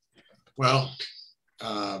 Well,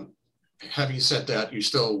 having said that, you're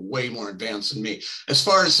still way more advanced than me. As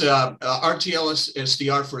far as RTL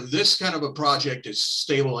SDR for this kind of a project is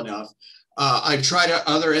stable enough. I've tried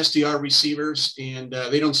other SDR receivers and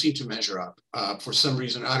they don't seem to measure up for some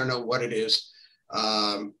reason. I don't know what it is.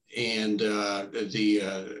 And the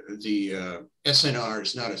SNR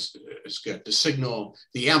is not as good. The signal,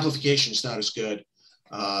 the amplification is not as good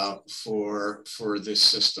for this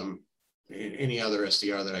system. Any other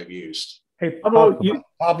SDR that I've used. Hey, Pablo,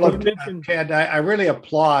 Ted, I really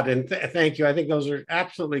applaud and thank you. I think those are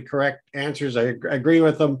absolutely correct answers. I agree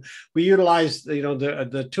with them. We utilize,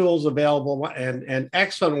 the tools available and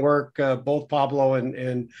excellent work, both Pablo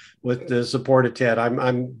and with the support of Ted.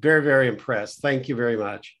 I'm very, very impressed. Thank you very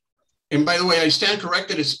much. And by the way, I stand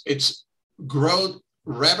corrected. It's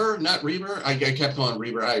Reber, not Reber. I kept calling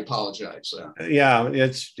Reber. I apologize. Yeah,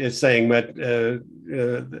 it's saying, but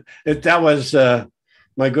that was.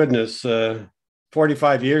 My goodness,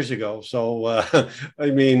 45 years ago. So, I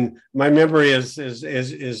mean, my memory is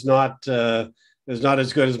not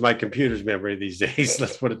as good as my computer's memory these days.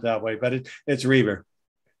 Let's put it that way. But it's Reber.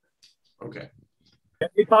 Okay.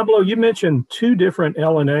 Hey, Pablo, you mentioned 2 different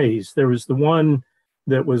LNAs. There was the one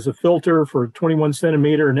that was a filter for 21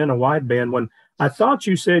 centimeter and then a wideband one. I thought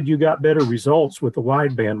you said you got better results with the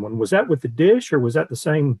wideband one. Was that with the dish or was that the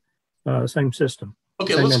same system?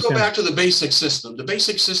 Okay, let's go back to the basic system. The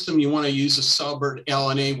basic system, you want to use a Selbert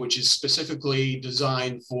LNA, which is specifically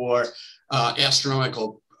designed for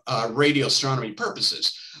astronomical radio astronomy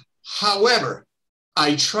purposes. However,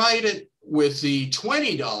 I tried it with the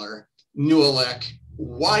 $20 Newelec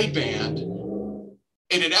wideband,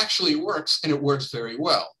 and it actually works, and it works very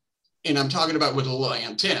well. And I'm talking about with a little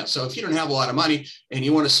antenna. So if you don't have a lot of money and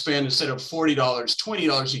you want to spend, instead of $40,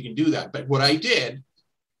 $20, you can do that. But what I did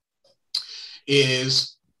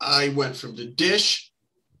is I went from the dish,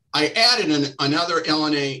 I added another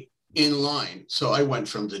LNA in line. So I went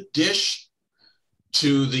from the dish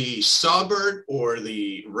to the Sawbird or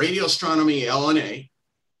the radio astronomy LNA,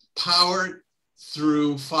 powered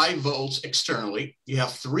through 5 volts externally. You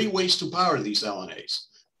have 3 ways to power these LNAs,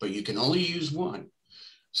 but you can only use one.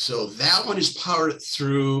 So that one is powered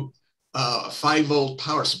through a 5-volt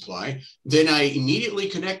power supply. Then I immediately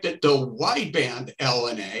connected the wideband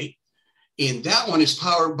LNA, and that one is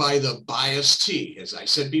powered by the BIAS-T. As I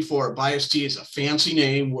said before, BIAS-T is a fancy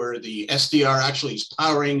name where the SDR actually is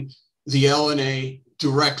powering the LNA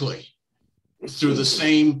directly through the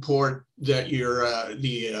same port that your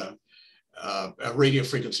radio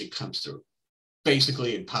frequency comes through.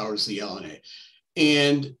 Basically, it powers the LNA.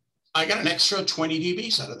 And I got an extra 20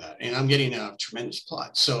 dBs out of that, and I'm getting a tremendous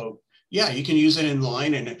plot. So yeah, you can use it in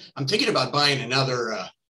line, and I'm thinking about buying another,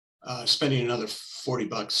 spending another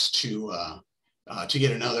 $40 to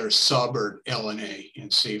get another Sawbird LNA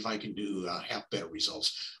and see if I can do have better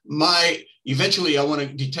results. Eventually I want to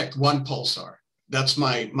detect 1 pulsar. That's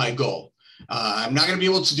my goal. I'm not going to be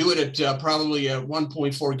able to do it at probably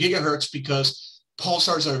 1.4 gigahertz because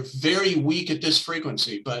pulsars are very weak at this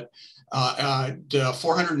frequency, but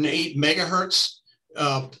 408 megahertz,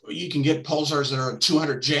 you can get pulsars that are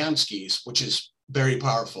 200 Janskys, which is very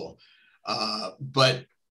powerful. But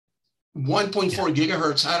 1.4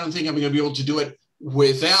 gigahertz, I don't think I'm going to be able to do it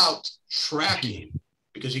without tracking,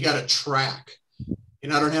 because you got to track.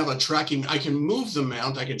 And I don't have a tracking. I can move the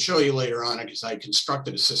mount. I can show you later on because I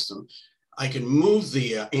constructed a system. I can move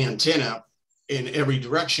the antenna in every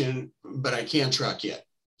direction, but I can't track yet.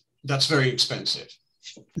 That's very expensive.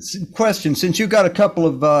 Question: since you got a couple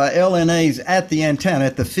of LNAs at the antenna,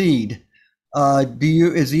 at the feed,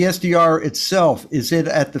 is the SDR itself, is it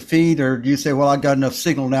at the feed, or do you say, well, I got enough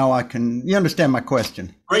signal now I can? You understand my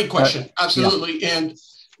question? Great question. Absolutely. Yeah. And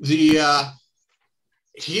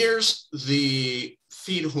here's the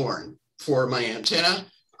feed horn for my antenna.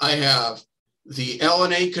 I have the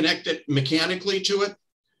LNA connected mechanically to it,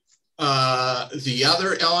 the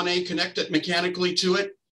other LNA connected mechanically to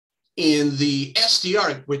it, and the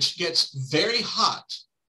SDR, which gets very hot,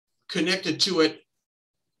 connected to it,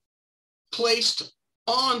 placed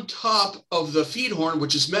on top of the feed horn,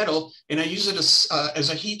 which is metal, and I use it as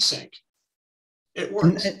a heat sink. It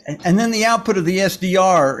works. And then the output of the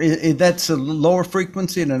SDR, that's a lower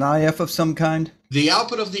frequency and an IF of some kind? The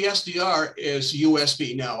output of the SDR is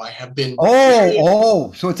USB. Now, I have been...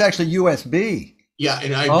 so it's actually USB. Yeah,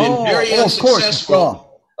 and I've been very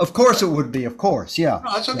unsuccessful. Of course it would be, of course, yeah.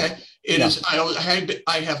 No, that's okay. It is.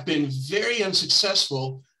 I have been very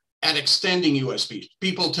unsuccessful at extending USB.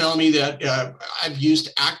 People tell me that I've used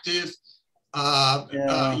active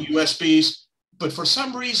USBs, but for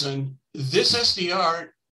some reason, this SDR,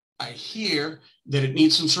 I hear that it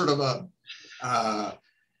needs some sort of a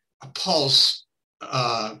pulse.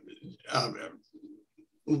 I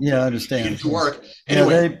understand. To work.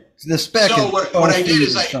 Anyway, the spec. So what I did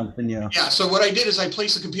is So what I did is I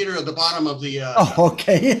placed the computer at the bottom of the.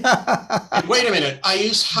 Okay. And wait a minute! I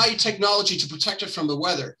use high technology to protect it from the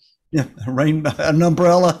weather. Yeah, an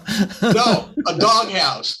umbrella. No, a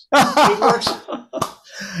doghouse. It works.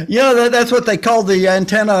 Yeah, that's what they call the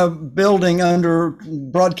antenna building under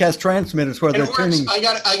broadcast transmitters, where they're tuning. I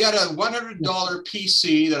got a $100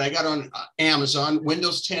 PC that I got on Amazon,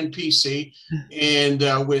 Windows 10 PC,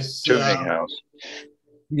 and with tuning house.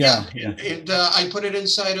 Yeah. And I put it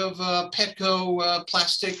inside of Petco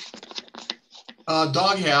plastic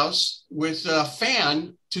doghouse with a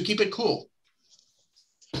fan to keep it cool.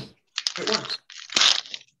 It works.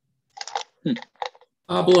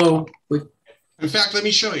 Pablo, in fact, let me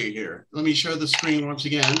show you here. Let me show the screen once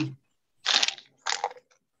again.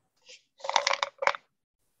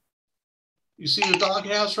 You see the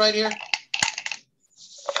doghouse right here?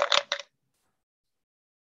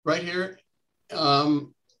 Right here.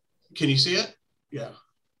 Can you see it? Yeah.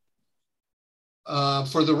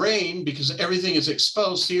 For the rain, because everything is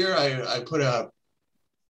exposed here, I put a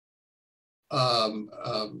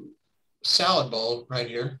salad bowl right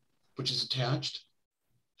here, which is attached.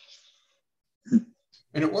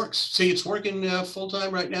 And it works. See, it's working full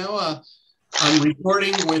time right now. I'm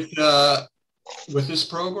recording with this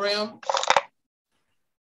program.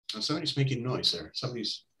 Oh, somebody's making noise there.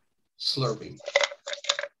 Somebody's slurping.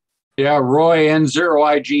 Yeah, Roy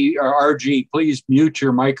N0IG or RG, please mute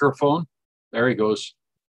your microphone. There he goes.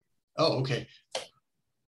 Oh, okay.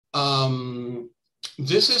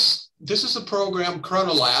 This is the program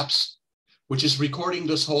Chronolapse, which is recording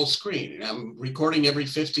this whole screen. And I'm recording every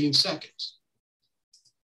 15 seconds.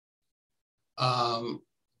 And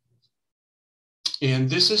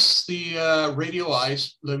this is the radio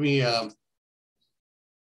eyes. Let me, here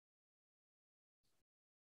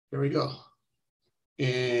we go.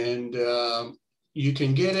 And you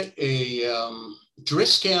can get a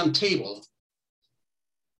drift scan table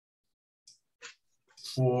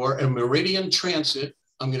for a meridian transit.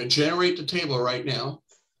 I'm going to generate the table right now.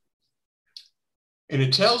 And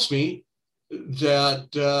it tells me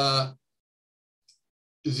that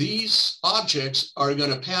these objects are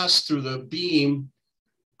going to pass through the beam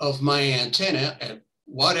of my antenna at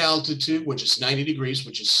what altitude, which is 90 degrees,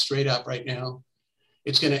 which is straight up right now.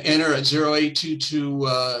 It's going to enter at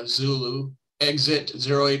 0822 Zulu, exit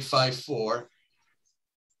 0854,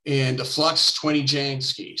 and the flux 20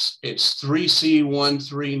 Janskis. It's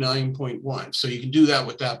 3C139.1. So you can do that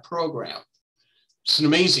with that program. It's an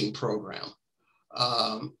amazing program.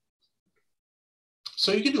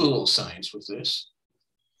 So you can do a little science with this.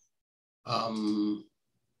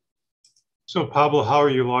 So Pablo, how are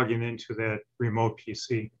you logging into that remote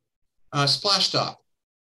PC? Splashtop,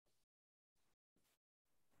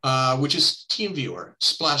 which is TeamViewer,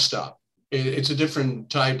 Splashtop. It's a different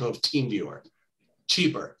type of TeamViewer,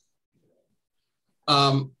 cheaper.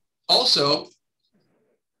 Also,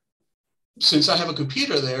 since I have a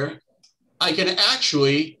computer there, I can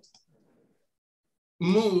actually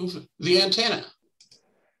move the antenna.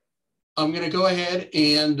 I'm going to go ahead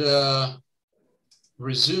and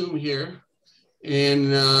resume here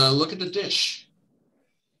and look at the dish.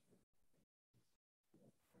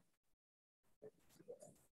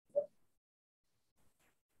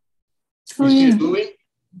 Oh, you see yeah. it moving?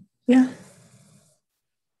 Yeah.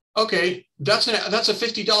 Okay, that's a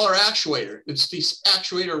 $50 actuator. It's this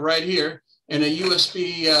actuator right here and a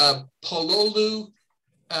USB Pablo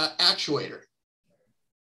actuator.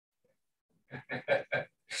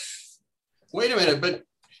 Wait a minute, but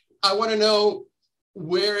I want to know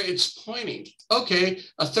where it's pointing. Okay,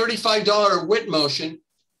 a $35 width motion.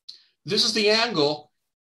 This is the angle.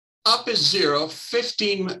 Up is 0,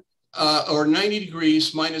 15 or 90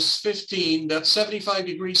 degrees minus 15. That's 75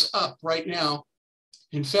 degrees up right now.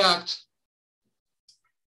 In fact,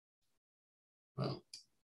 well,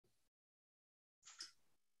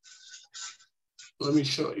 let me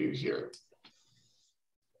show you here.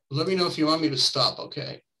 Let me know if you want me to stop,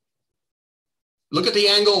 okay? Look at the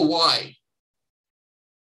angle Y.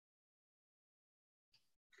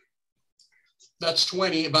 That's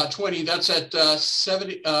 20, about 20. That's at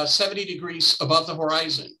 70 degrees above the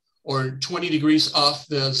horizon or 20 degrees off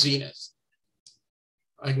the zenith.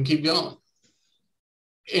 I can keep going.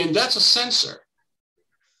 And that's a sensor.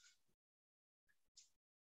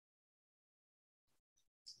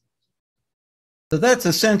 So that's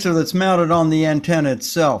a sensor that's mounted on the antenna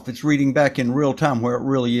itself. It's reading back in real time where it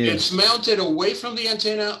really is. It's mounted away from the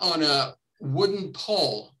antenna on a wooden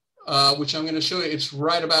pole, which I'm going to show you. It's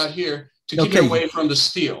right about here to keep it away from the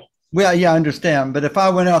steel. Well, yeah, I understand. But if I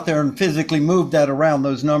went out there and physically moved that around,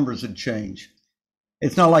 those numbers would change.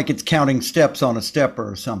 It's not like it's counting steps on a stepper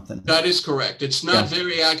or something. That is correct. It's not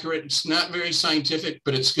very accurate. It's not very scientific,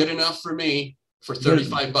 but it's good enough for me for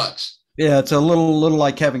 35 bucks. Yeah, it's a little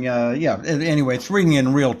like having a, anyway, it's reading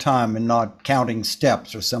in real time and not counting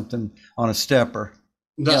steps or something on a stepper.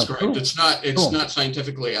 That's correct. Cool. It's not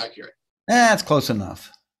scientifically accurate. That's close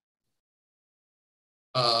enough.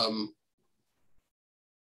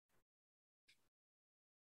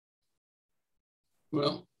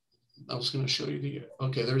 Well, I was going to show you the,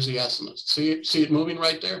 okay, there's the azimuth. See it moving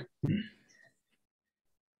right there?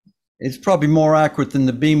 It's probably more accurate than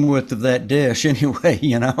the beam width of that dish anyway,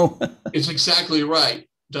 you know? It's exactly right.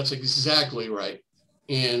 That's exactly right.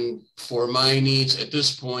 And for my needs at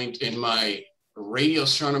this point in my radio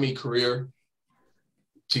astronomy career,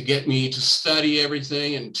 to get me to study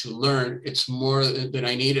everything and to learn, it's more than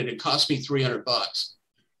I needed. It cost me 300 bucks.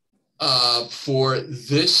 For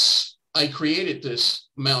this, I created this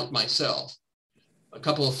mount myself. A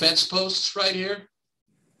couple of fence posts right here.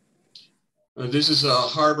 This is a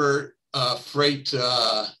Harbor Freight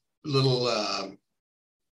little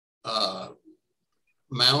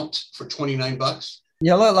mount for 29 bucks.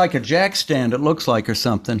 Yeah, like a jack stand, it looks like, or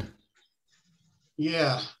something.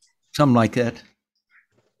 Yeah. Something like that.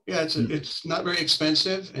 Yeah, it's not very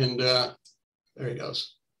expensive, and there he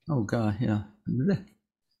goes. Oh, God, yeah.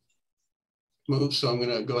 Move, so I'm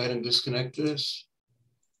going to go ahead and disconnect this.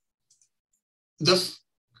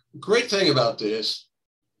 Great thing about this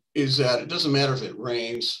is that it doesn't matter if it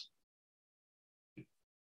rains.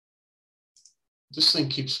 This thing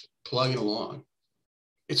keeps plugging along.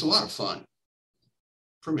 It's a lot of fun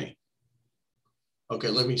for me. Okay,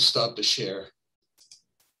 let me stop the share.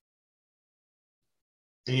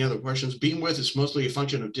 Any other questions? Beam width is mostly a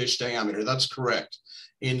function of dish diameter. That's correct.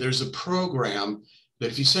 And there's a program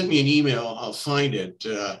that if you send me an email, I'll find it.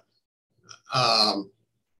 I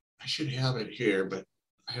should have it here, but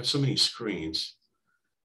I have so many screens.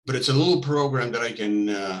 But it's a little program that I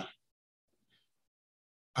can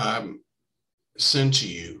send to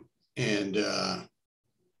you, and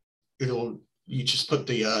you just put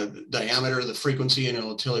the diameter, the frequency, and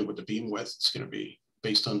it'll tell you what the beam width is going to be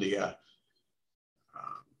based on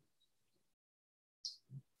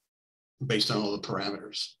all the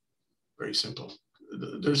parameters. Very simple.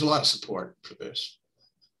 There's a lot of support for this.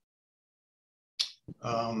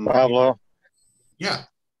 Pablo? Yeah.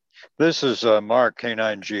 This is Mark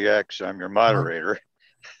K9GX. I'm your moderator.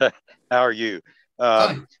 How are you?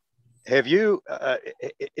 Have you,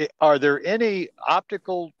 are there any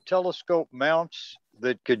optical telescope mounts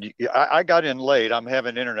that could, I got in late, I'm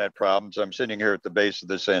having internet problems. I'm sitting here at the base of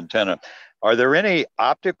this antenna. Are there any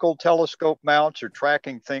optical telescope mounts or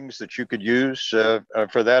tracking things that you could use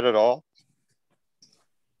for that at all?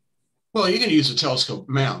 Well, you can use a telescope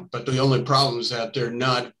mount, but the only problem is that they're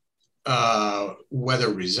not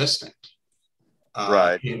weather resistant.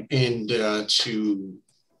 Right.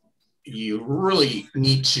 You really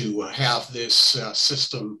need to have this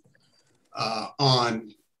system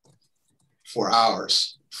on for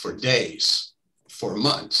hours, for days, for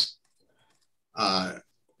months.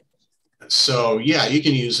 So yeah, you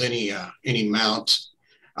can use any mount.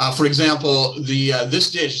 For example,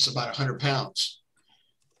 this dish is about 100 pounds.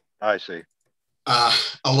 I see. A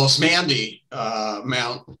Los Mandy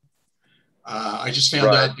mount. I just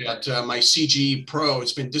found out that my CG Pro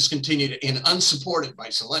has been discontinued and unsupported by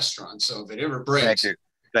Celestron. So if it ever breaks.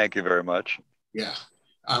 Thank you very much. Yeah,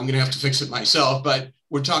 I'm going to have to fix it myself, but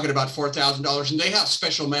we're talking about $4,000, and they have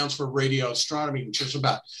special mounts for radio astronomy,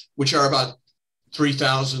 which are about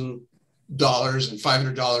 $3,000 and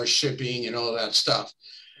 $500 shipping and all that stuff.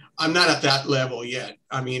 I'm not at that level yet.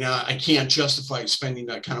 I mean, I can't justify spending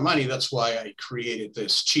that kind of money. That's why I created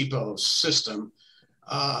this cheapo system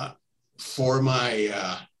for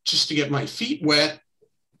my, just to get my feet wet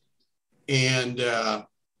and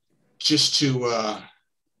just to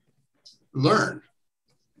learn,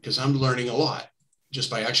 because I'm learning a lot just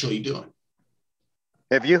by actually doing.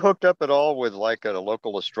 Have you hooked up at all with like a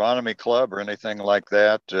local astronomy club or anything like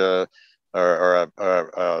that? Or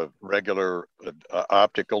a regular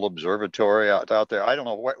optical observatory out there? I don't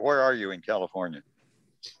know. Where are you in California?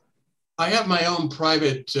 I have my own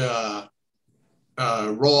private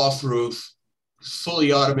roll-off roof,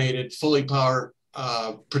 fully automated, fully power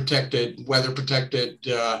protected, weather protected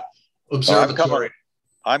observatory.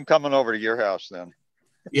 I'm coming over to your house then.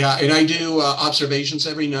 Yeah, and I do observations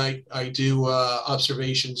every night. I do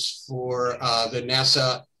observations for the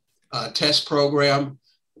NASA test program,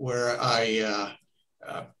 where I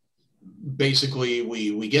basically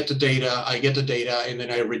we get the data, I get the data, and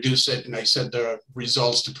then I reduce it and I send the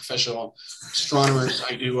results to professional astronomers.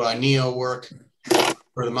 I do NEO work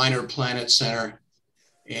for the Minor Planet Center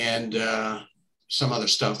and some other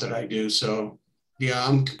stuff that I do. So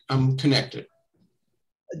yeah, I'm connected.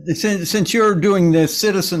 Since you're doing the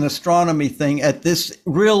citizen astronomy thing at this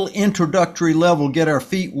real introductory level, get our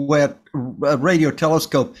feet wet radio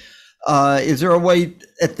telescope, is there a way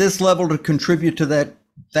at this level to contribute to that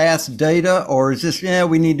vast data, or is this,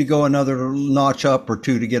 we need to go another notch up or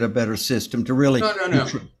two to get a better system to really? No.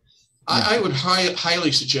 I would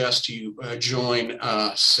highly suggest you join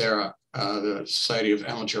SARA, the Society of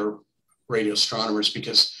Amateur Radio Astronomers,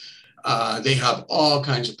 because they have all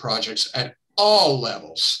kinds of projects at all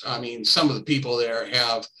levels. I mean, some of the people there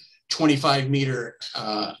have 25-meter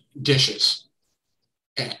dishes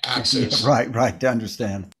access. Yeah, right, to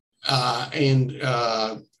understand.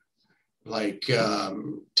 Like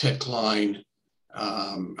Ted Klein,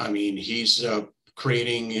 I mean, he's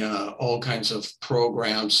creating all kinds of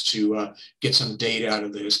programs to get some data out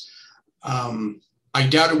of this. I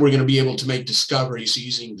doubt we're going to be able to make discoveries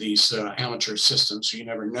using these amateur systems, so you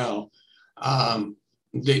never know.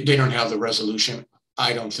 They don't have the resolution,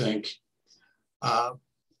 I don't think.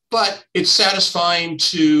 But it's satisfying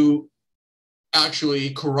to actually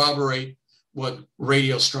corroborate what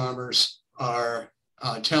radio astronomers are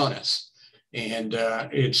telling us. And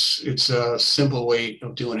it's a simple way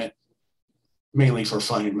of doing it, mainly for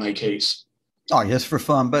fun in my case. Oh, yes, for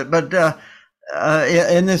fun. But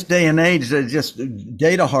In this day and age, just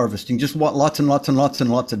data harvesting, just want lots and lots and lots and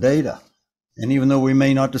lots of data. And even though we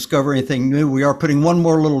may not discover anything new, we are putting one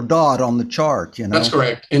more little dot on the chart, you know? That's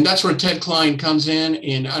correct. And that's where Ted Klein comes in.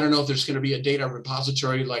 And I don't know if there's going to be a data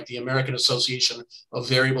repository like the American Association of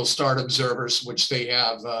Variable Start Observers, which they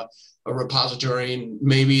have a repository, and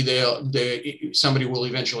maybe somebody will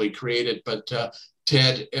eventually create it. But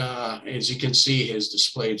Ted, as you can see, his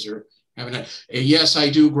displays are having yes, I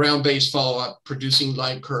do ground-based follow-up, producing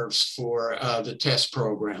light curves for the TESS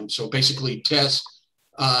program. So basically TESS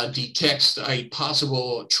detects a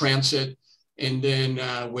possible transit, and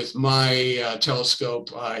then with my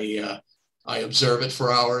telescope, I observe it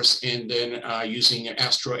for hours, and then using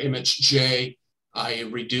Astro Image J, I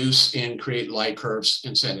reduce and create light curves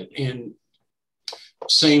and send it in.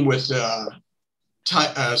 Same with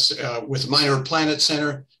Minor Planet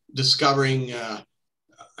Center, discovering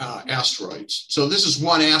asteroids. So this is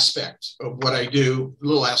one aspect of what I do. A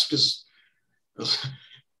little aspect, because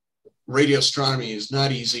radio astronomy is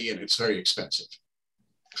not easy and it's very expensive.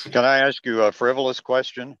 Can I ask you a frivolous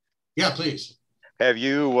question? Yeah, please. Have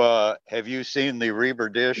you seen the Reber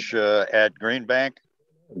dish at Green Bank?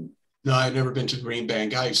 No, I've never been to Green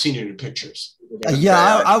Bank. I've seen it in pictures.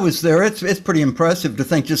 Yeah, I was there. It's pretty impressive to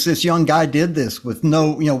think just this young guy did this with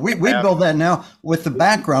no, you know, we build that now with the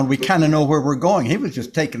background. We kind of know where we're going. He was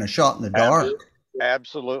just taking a shot in the dark.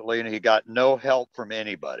 Absolutely, and he got no help from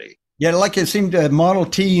anybody. Yeah, like it seemed a Model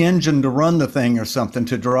T engine to run the thing or something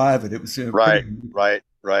to drive it. It was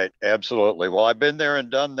right. Absolutely. Well, I've been there and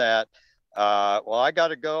done that. Well, I got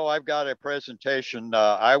to go. I've got a presentation.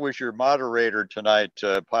 I was your moderator tonight,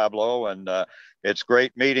 Pablo, and it's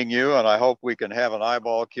great meeting you. And I hope we can have an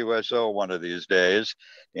eyeball QSO one of these days.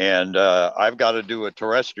 And I've got to do a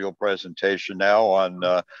terrestrial presentation now on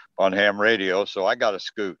ham radio, so I got to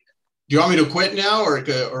scoot. Do you want me to quit now, or I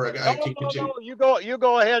can continue? No, you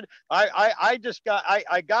go ahead. I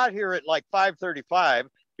got here at like 5:35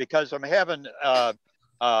 because I'm having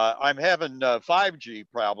 5G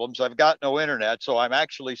problems. I've got no internet, so I'm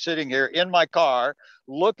actually sitting here in my car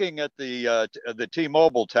looking at the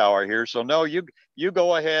T-Mobile tower here. So no, you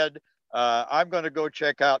go ahead. I'm going to go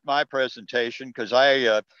check out my presentation because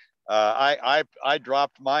I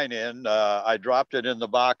dropped mine in. I dropped it in the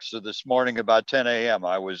box this morning about 10 a.m.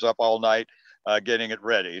 I was up all night getting it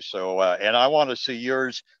ready. So and I want to see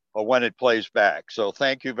yours when it plays back. So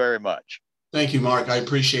thank you very much. Thank you, Mark. I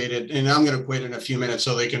appreciate it. And I'm going to quit in a few minutes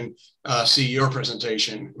so they can see your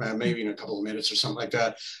presentation, maybe in a couple of minutes or something like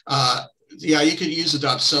that. Yeah, you could use the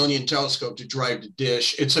Dobsonian telescope to drive the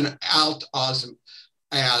dish. It's an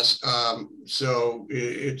so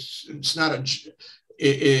it's not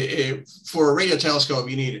a, for a radio telescope,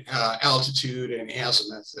 you need altitude and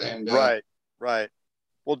azimuth. And right.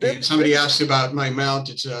 Well, somebody asked about my mount.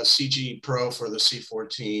 It's a CG Pro for the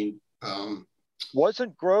C14.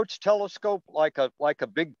 Wasn't Grote's telescope like a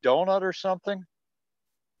big donut or something?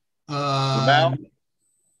 No.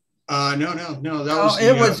 That was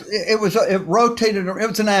it rotated. It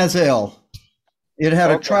was an Azel. It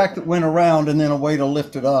had a track that went around and then a way to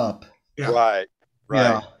lift it up. Yeah. Right.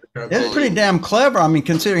 Yeah. It's pretty damn clever. I mean,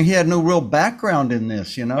 considering he had no real background in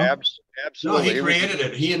this, you know. Absolutely. No, he created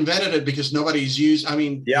it. He invented it because nobody's used. I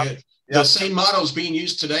mean, the same model is being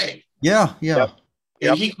used today. Yeah.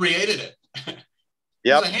 And he created it.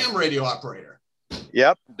 He's a ham radio operator.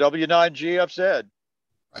 Yep. W9GFZ.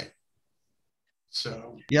 Right.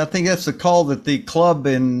 So. Yeah, I think that's the call that the club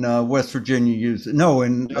in West Virginia uses. No,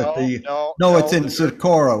 it's in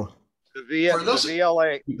Socorro. The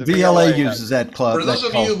VLA. The VLA uses that club. For those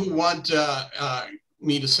of you who want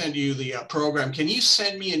me to send you the program, can you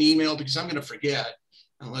send me an email, because I'm going to forget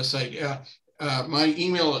unless I. My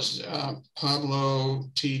email is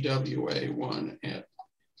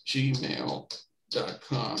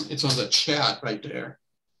pablotwa1@gmail.com. It's on the chat right there.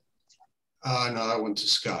 No, I went to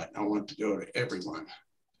Scott. I want to go to everyone.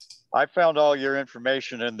 I found all your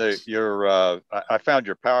information in I found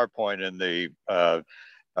your PowerPoint in the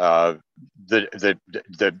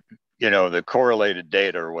correlated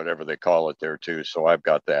data or whatever they call it there too. So I've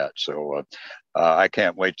got that. So I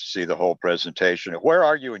can't wait to see the whole presentation. Where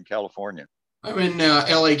are you in California? I'm in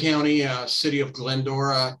LA County, city of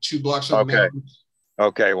Glendora, 2 blocks from the mountains.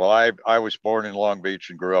 Okay. Well, I was born in Long Beach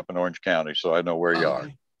and grew up in Orange County, so I know where you are.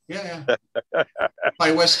 Yeah.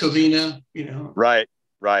 By West Covina, you know. Right.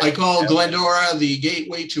 I call Glendora the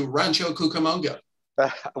gateway to Rancho Cucamonga.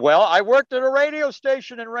 Well, I worked at a radio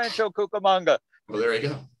station in Rancho Cucamonga. Well, there you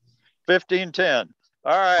go. 1510.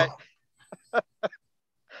 All right.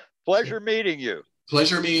 Pleasure meeting you.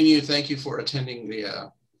 Pleasure meeting you. Thank you for attending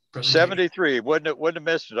the presentation. 73. Wouldn't have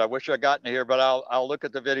missed it. I wish I gotten here, but I'll look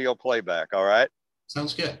at the video playback. All right.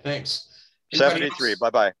 Sounds good. Thanks. 73.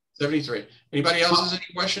 Bye-bye. 73. Anybody else has any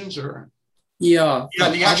questions or? Yeah. Yeah,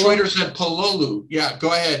 the actuators at Pololu. Yeah,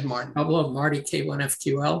 go ahead, Martin. Pablo, Marty,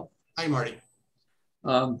 K1FQL. Hi, Marty.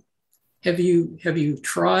 Have you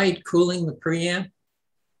tried cooling the preamp?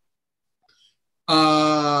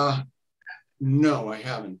 No, I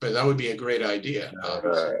haven't, but that would be a great idea.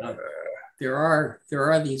 There are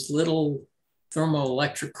these little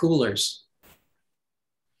thermoelectric coolers.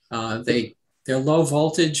 They're low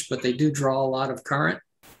voltage, but they do draw a lot of current.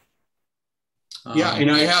 Yeah,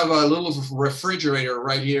 and I have a little refrigerator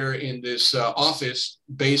right here in this office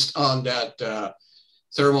based on that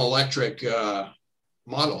thermoelectric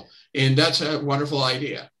model, and that's a wonderful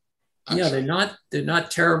idea. Actually. Yeah, they're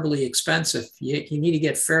not terribly expensive. You need to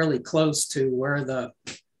get fairly close to where the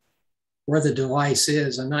device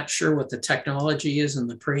is. I'm not sure what the technology is in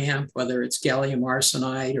the preamp, whether it's gallium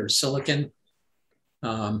arsenide or silicon.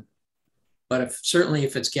 But certainly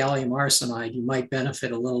if it's gallium arsenide, you might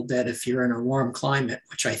benefit a little bit if you're in a warm climate,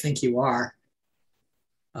 which I think you are.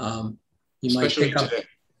 You might pick up.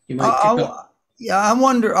 Yeah, I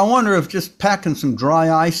wonder if just packing some dry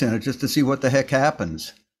ice in it just to see what the heck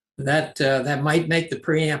happens. That might make the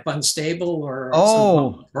preamp unstable,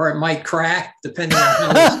 or it might crack depending on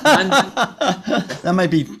how it's done. That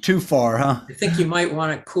might be too far, huh? I think you might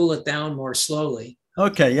want to cool it down more slowly.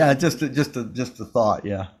 Okay, yeah, just a thought,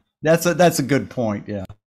 yeah. That's a good point, yeah.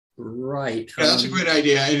 Right. Yeah, that's a great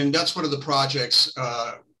idea, and that's one of the projects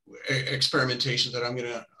experimentations that I'm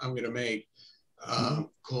gonna make.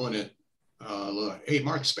 Cooling it. Hey,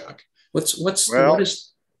 Mark's back. What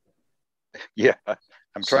is? Yeah.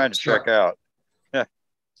 I'm trying to check out.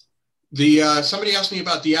 Somebody asked me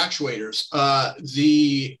about the actuators.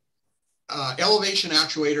 The elevation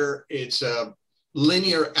actuator, it's a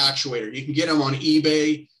linear actuator. You can get them on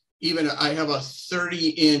eBay. Even I have a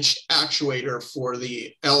 30-inch actuator for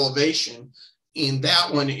the elevation, and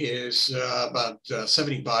that one is about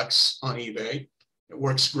 $70 on eBay. It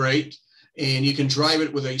works great, and you can drive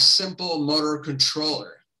it with a simple motor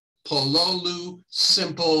controller. Pololu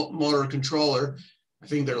simple motor controller. I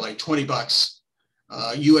think they're like $20,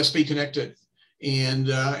 USB connected, and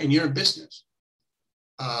you're in business.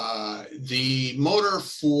 The motor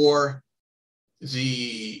for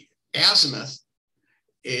the azimuth,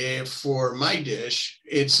 for my dish,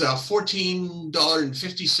 it's a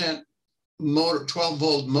 $14.50 motor,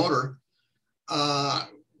 12-volt motor,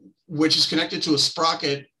 which is connected to a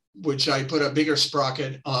sprocket, which I put a bigger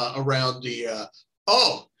sprocket around the.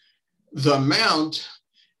 The mount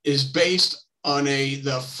is based on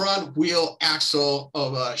the front wheel axle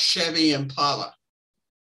of a Chevy Impala.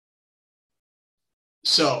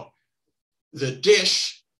 So the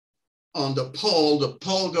dish on the pole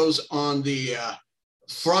goes on the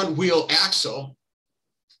front wheel axle,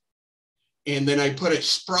 and then I put a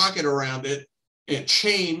sprocket around it and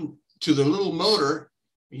chain to the little motor.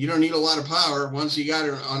 You don't need a lot of power once you got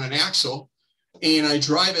it on an axle, and I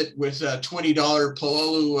drive it with a $20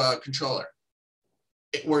 Pololu controller.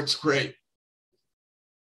 It works great.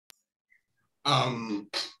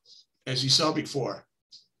 As you saw before.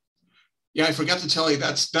 Yeah, I forgot to tell you,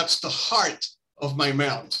 that's the heart of my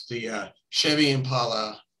mount, the Chevy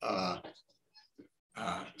Impala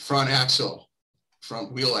front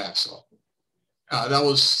wheel axle. That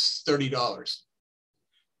was $30.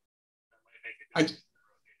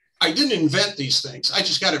 I didn't invent these things. I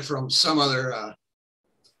just got it from some other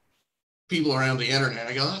people around the internet.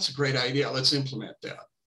 I go, that's a great idea. Let's implement that.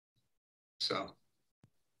 So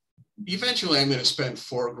eventually I'm going to spend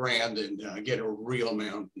 $4,000 and get a real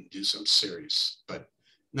mount and do some serious, but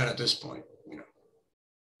not at this point,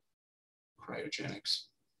 cryogenics.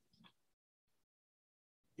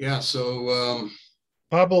 Yeah, so.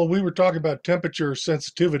 Pablo, we were talking about temperature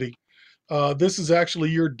sensitivity. This is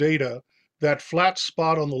actually your data. That flat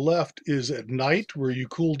spot on the left is at night, where you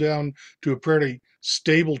cool down to a pretty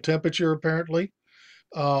stable temperature, apparently.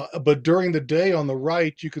 But during the day on the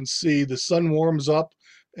right, you can see the sun warms up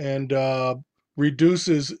and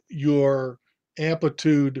reduces your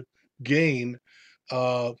amplitude gain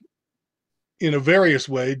in a various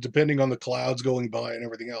way, depending on the clouds going by and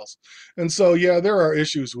everything else. And so, yeah, there are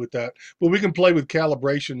issues with that, but we can play with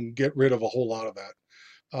calibration and get rid of a whole lot of that.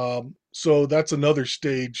 So that's another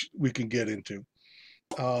stage we can get into.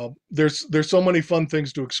 There's so many fun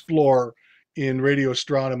things to explore in radio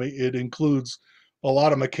astronomy. It includes a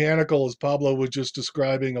lot of mechanical, as Pablo was just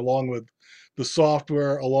describing, along with the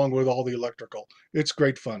software, along with all the electrical. It's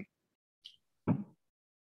great fun.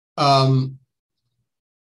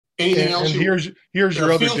 Anything else? And here's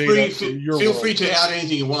your other data. Feel free to add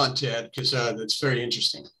anything you want, Ted, because that's very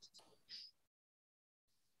interesting.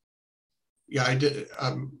 Yeah, I did.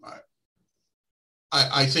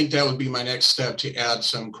 I think that would be my next step, to add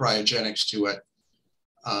some cryogenics to it.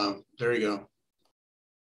 There you go.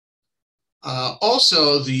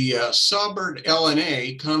 Also, the Sawbird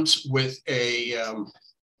LNA comes with a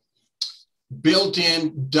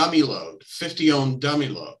built-in dummy load, 50-ohm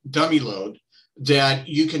dummy load that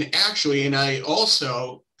you can actually, and I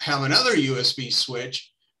also have another USB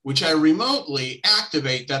switch, which I remotely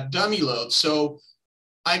activate that dummy load. So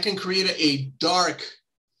I can create a dark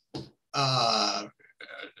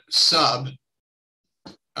sub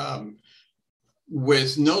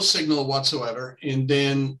with no signal whatsoever, and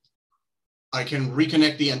then I can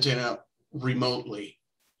reconnect the antenna remotely.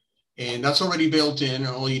 And that's already built in.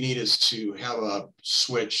 All you need is to have a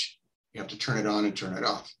switch. You have to turn it on and turn it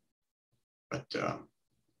off. But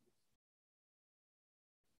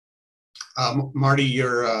Marty,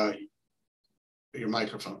 your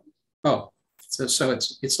microphone. Oh, so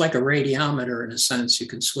it's like a radiometer in a sense. You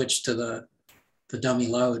can switch to the dummy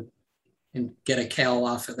load and get a cal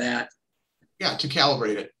off of that. Yeah, to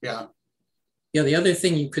calibrate it. Yeah. Yeah, the other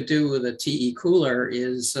thing you could do with a TE cooler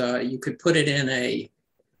is you could put it in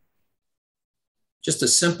just a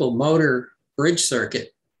simple motor bridge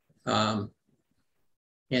circuit. And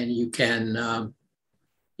you could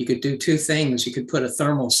do two things. You could put a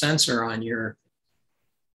thermal sensor on your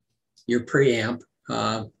preamp.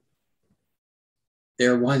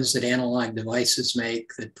 There are ones that analog devices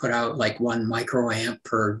make that put out like 1 microamp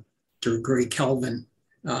per degree Kelvin.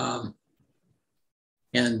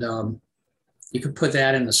 You could put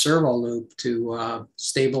that in a servo loop to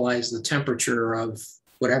stabilize the temperature of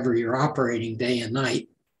whatever you're operating day and night.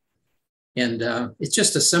 And it's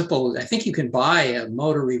just a simple, I think you can buy a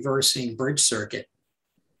motor reversing bridge circuit.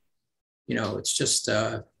 You know, it's just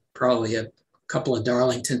probably a couple of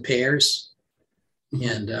Darlington pairs.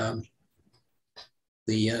 And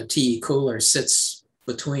the TE cooler sits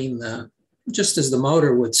between just as the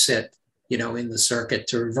motor would sit, you know, in the circuit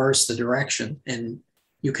to reverse the direction. And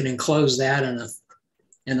you can enclose that in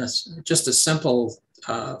just a simple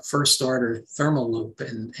first order thermal loop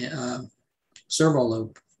and servo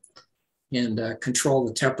loop, and control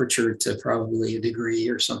the temperature to probably a degree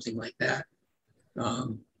or something like that.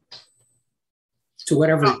 To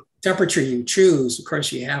whatever temperature you choose, of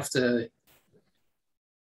course, you have to,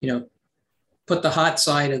 you know, put the hot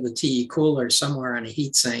side of the TE cooler somewhere on a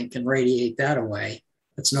heat sink and radiate that away.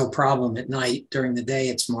 That's no problem at night. During the day,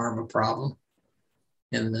 it's more of a problem.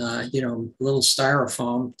 And, you know, little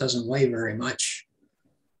styrofoam doesn't weigh very much.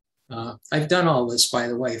 I've done all this, by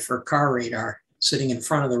the way, for a car radar, sitting in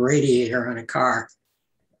front of the radiator on a car.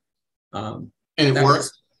 And it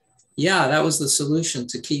worked? Yeah, that was the solution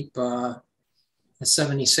to keep a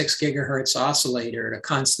 76 gigahertz oscillator at a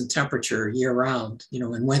constant temperature year round, you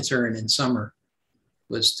know, in winter and in summer,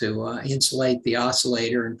 was to insulate the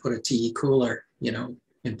oscillator and put a TE cooler, you know,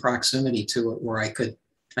 in proximity to it where I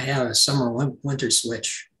have a summer winter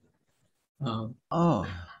switch. I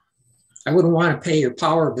wouldn't want to pay your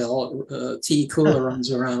power bill. TE cooler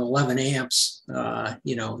runs around 11 amps,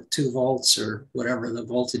 you know, 2 volts or whatever the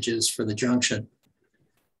voltage is for the junction.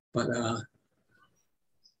 But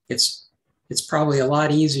it's probably a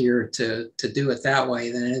lot easier to do it that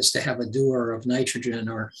way than it is to have a dewar of nitrogen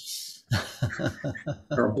or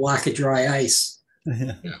a block of dry ice.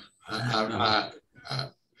 I'm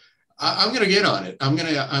going to get on it. I'm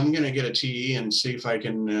going to get a TE and see if I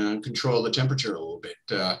can control the temperature a little bit.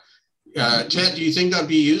 Ted, do you think that'd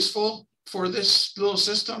be useful for this little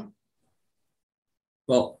system?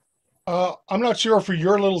 Well, I'm not sure for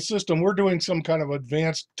your little system. We're doing some kind of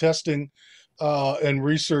advanced testing and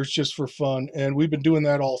research just for fun, and we've been doing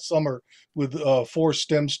that all summer with 4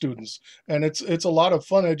 STEM students, and it's a lot of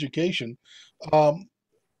fun education.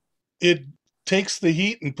 It takes the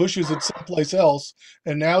heat and pushes it someplace else,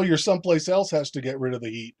 and now your someplace else has to get rid of the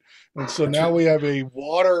heat, and so now we have a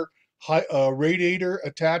water radiator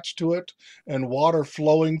attached to it and water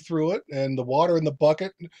flowing through it, and the water in the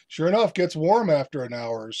bucket, sure enough, gets warm after an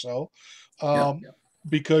hour or so.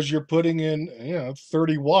 Because you're putting in, you know,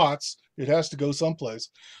 30 watts, it has to go someplace.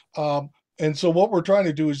 And so what we're trying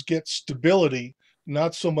to do is get stability,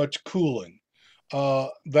 not so much cooling.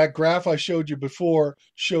 That graph I showed you before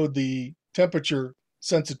showed the temperature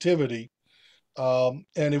sensitivity. And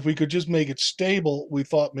if we could just make it stable, we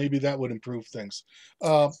thought maybe that would improve things.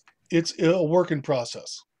 It's a work in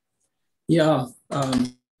process. Yeah,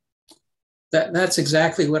 that's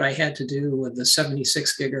exactly what I had to do with the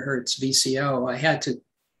 76 gigahertz VCO. I had to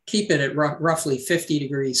keep it at roughly 50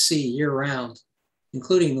 degrees C year round.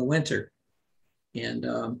 including the winter. And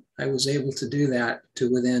I was able to do that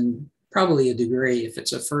to within probably a degree. If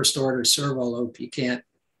it's a first order servo loop, you can't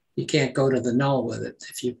go to the null with it.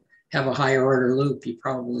 If you have a higher order loop, you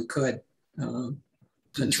probably could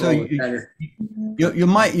control it better. You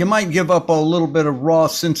might give up a little bit of raw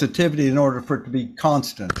sensitivity in order for it to be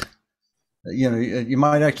constant. You know, you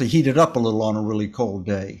might actually heat it up a little on a really cold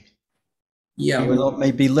day. Yeah. Even though it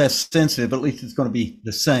may be less sensitive, at least it's going to be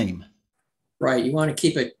the same. Right. You want to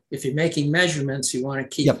keep it, if you're making measurements, you want to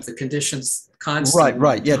keep the conditions constant.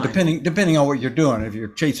 Right. Yeah. Depending on what you're doing. If you're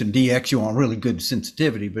chasing DX, you want really good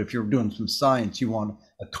sensitivity. But if you're doing some science, you want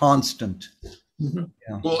a constant. Mm-hmm.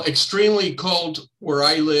 Yeah. Well, extremely cold where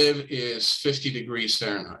I live is 50 degrees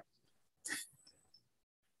Fahrenheit.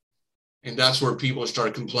 And that's where people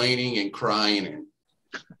start complaining and crying. And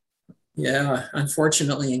yeah,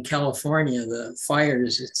 unfortunately in California, the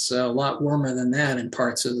fires, it's a lot warmer than that in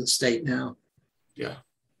parts of the state now. Yeah.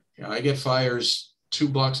 Yeah, I get fires 2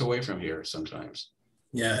 blocks away from here sometimes.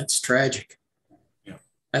 Yeah, it's tragic. Yeah.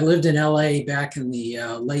 I lived in LA back in the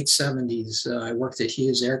late 70s. I worked at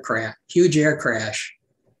huge air crash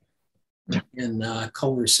in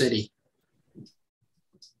Culver City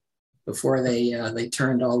before they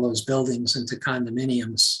turned all those buildings into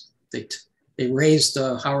condominiums. They raised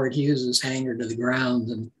Howard Hughes's hangar to the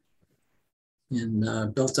ground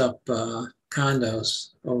and built up condos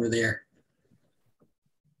over there.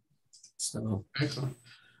 So excellent.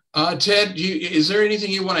 Ted, is there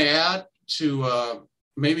anything you want to add to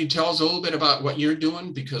maybe tell us a little bit about what you're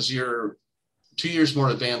doing, because you're 2 years more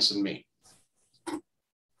advanced than me?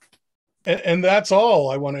 And that's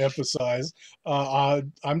all I want to emphasize.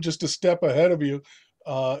 I'm just a step ahead of you.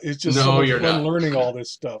 It's just so much fun learning all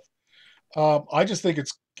this stuff. I just think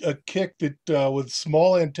it's a kick that with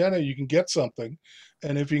small antenna, you can get something.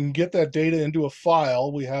 And if you can get that data into a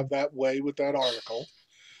file, we have that way with that article,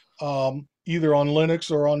 either on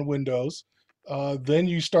Linux or on Windows. Then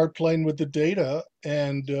you start playing with the data,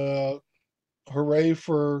 and hooray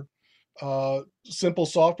for simple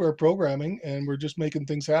software programming, and we're just making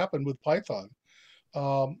things happen with Python.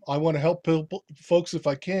 I want to help folks if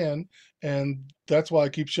I can, and that's why I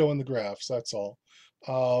keep showing the graphs. That's all.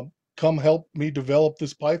 Come help me develop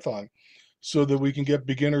this Python so that we can get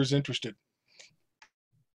beginners interested.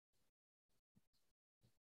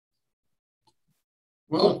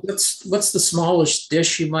 Well, what's the smallest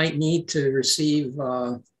dish you might need to receive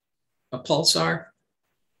a pulsar?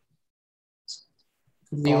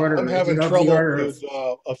 I'm having trouble with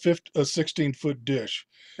a 16-foot dish,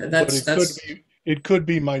 but it could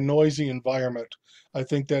be my noisy environment. I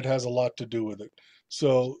think that has a lot to do with it.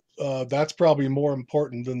 So that's probably more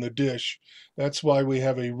important than the dish. That's why we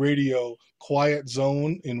have a radio quiet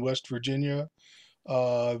zone in West Virginia.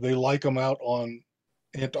 They like them out on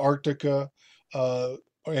Antarctica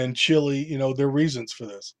and Chile. You know, there are reasons for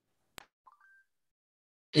this.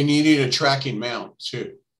 And you need a tracking mount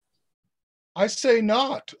too. I say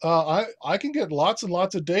not. I can get lots and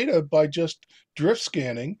lots of data by just drift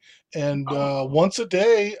scanning, and once a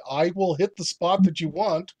day I will hit the spot that you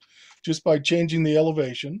want just by changing the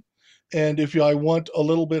elevation. And if I want a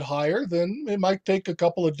little bit higher, then it might take a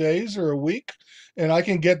couple of days or a week, and I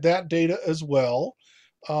can get that data as well.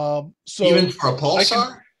 So even for a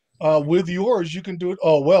pulsar? With yours, you can do it.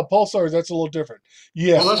 Oh, well, pulsars, that's a little different.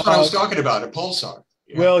 Yeah. Well, that's what I was talking about, a pulsar.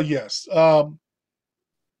 Yeah. Well, yes.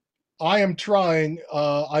 I am trying.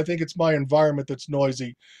 I think it's my environment that's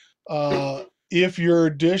noisy. If your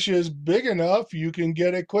dish is big enough, you can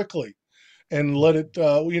get it quickly and let it,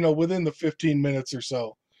 within the 15 minutes or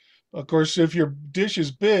so. Of course, if your dish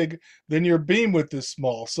is big, then your beam width is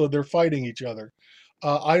small, so they're fighting each other.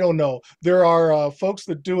 I don't know. There are folks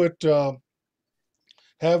that do it,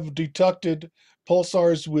 have detected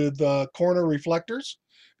pulsars with corner reflectors,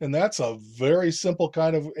 and that's a very simple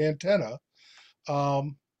kind of antenna.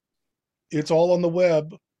 It's all on the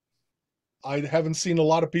web. I haven't seen a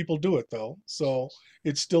lot of people do it though, so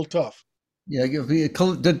it's still tough. Yeah,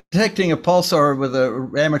 detecting a pulsar with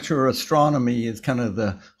an amateur astronomy is kind of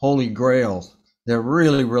the holy grail. They're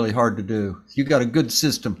really, really hard to do. You got a good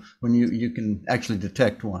system when you can actually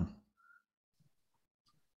detect one.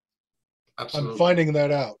 Absolutely. I'm finding that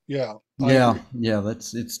out. Yeah. Yeah,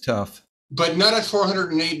 it's tough. But not at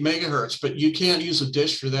 408 megahertz, but you can't use a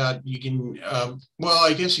dish for that. You can, well,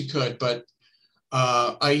 I guess you could, but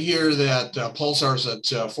I hear that pulsars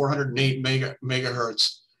at 408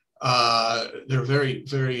 megahertz, they're very,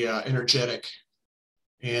 very energetic,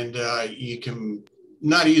 and you can,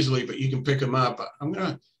 not easily, but you can pick them up. I'm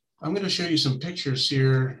gonna show you some pictures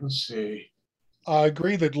here. Let's see. I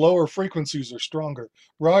agree that lower frequencies are stronger.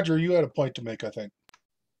 Roger, you had a point to make, I think.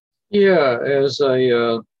 Yeah, as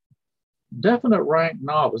a definite rank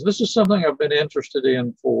novice, this is something I've been interested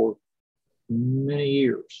in for many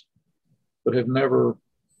years, but have never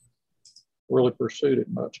really pursued it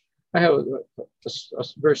much. I have a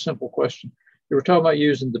very simple question. You were talking about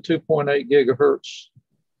using the 2.8 gigahertz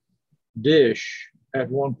dish at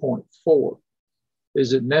 1.4.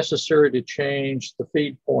 Is it necessary to change the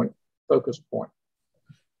feed point, focus point?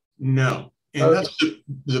 No. And that's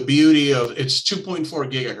the beauty of it's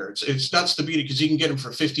 2.4 gigahertz. That's the beauty because you can get them for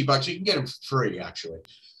 $50. You can get them for free, actually.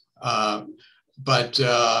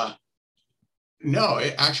 No,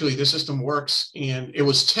 actually, the system works, and it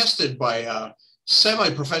was tested by a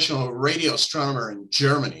semi-professional radio astronomer in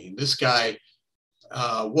Germany. This guy,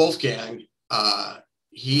 Wolfgang,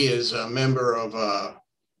 he is a member of a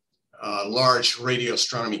large radio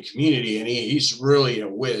astronomy community, and he's really a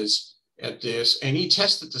whiz at this. And he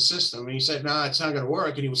tested the system, and he said, "No, it's not going to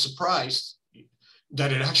work." And he was surprised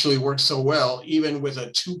that it actually works so well, even with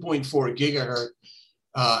a 2.4 gigahertz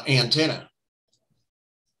antenna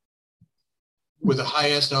with a high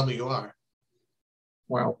SWR.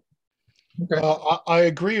 Wow. Okay. I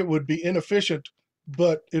agree it would be inefficient,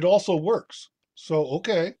 but it also works. So,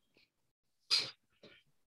 okay.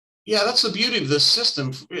 Yeah, that's the beauty of this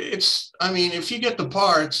system. I mean, if you get the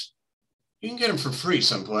parts, you can get them for free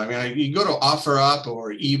someplace. I mean, you go to OfferUp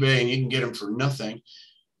or eBay and you can get them for nothing,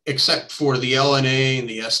 except for the LNA and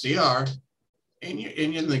the SDR, and you're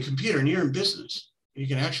in the computer and you're in business. You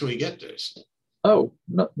can actually get this. Oh,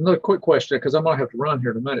 another quick question, because I'm going to have to run here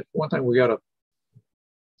in a minute. One thing, we got a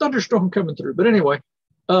thunderstorm coming through. But anyway,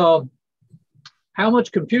 how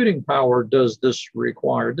much computing power does this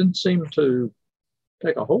require? It didn't seem to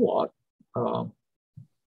take a whole lot.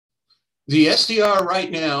 The SDR right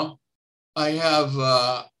now, I have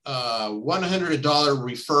 $100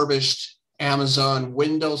 refurbished Amazon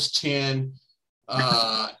Windows 10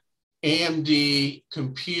 AMD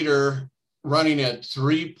computer running at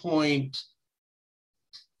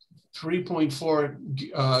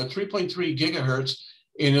 3.3 gigahertz,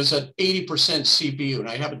 and it's at 80% CPU, and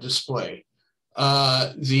I have a display.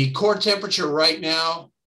 The core temperature right now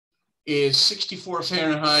is 64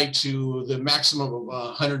 Fahrenheit to the maximum of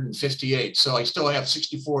 158. So I still have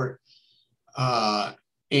 64, and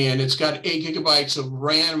it's got 8 gigabytes of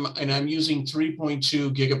RAM, and I'm using 3.2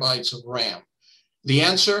 gigabytes of RAM. The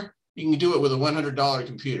answer, you can do it with a $100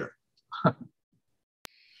 computer.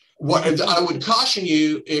 What I would caution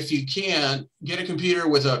you, if you can, get a computer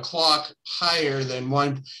with a clock higher than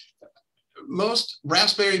one. Most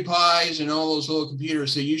Raspberry Pis and all those little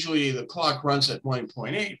computers, the clock runs at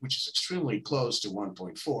 1.8, which is extremely close to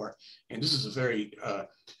 1.4. And this is a very,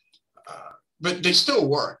 but they still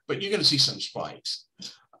work, but you're going to see some spikes.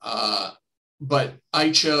 But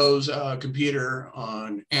I chose a computer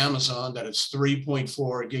on Amazon that is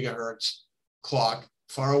 3.4 gigahertz clock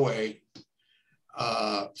far away.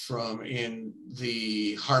 And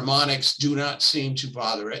the harmonics do not seem to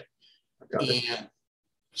bother it. And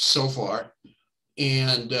so far,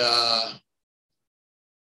 and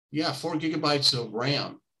yeah, 4 gigabytes of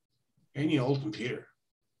RAM, any old computer.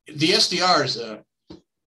 The SDR is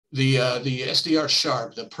the SDR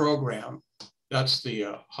Sharp, the program. That's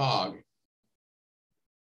the hog,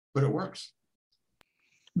 but it works.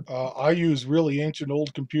 I use really ancient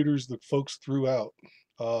old computers that folks threw out.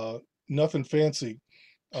 Nothing fancy.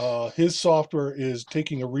 His software is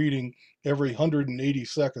taking a reading every 180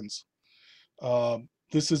 seconds.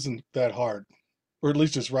 This isn't that hard, or at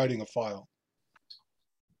least it's writing a file.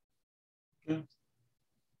 Yeah.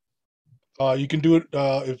 You can do it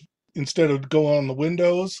if instead of going on the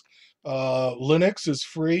Windows. Linux is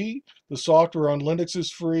free. The software on Linux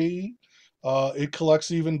is free. It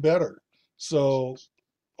collects even better. So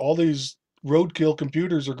all these roadkill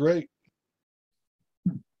computers are great.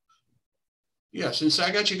 Yeah, since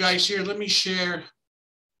I got you guys here, let me share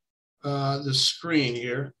the screen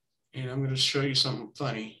here, and I'm going to show you something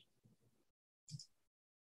funny.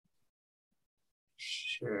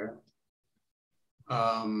 Share.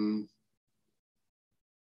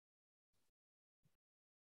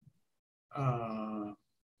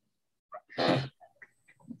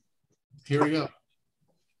 Here we go.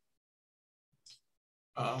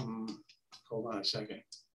 Hold on a second.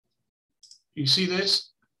 You see this?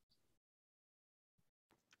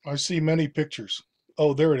 I see many pictures.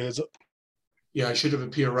 Oh, there it is. Yeah, I should have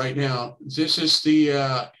appeared right now. This is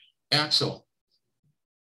the axle.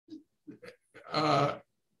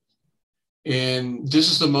 And this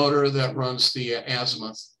is the motor that runs the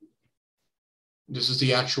azimuth. This is the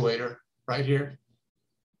actuator right here.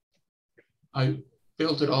 I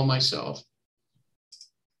built it all myself.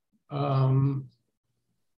 Oh,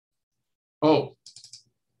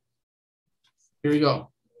 Here you go.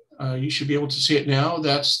 You should be able to see it now.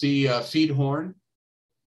 That's the feed horn.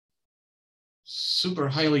 Super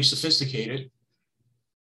highly sophisticated.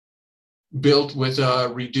 Built with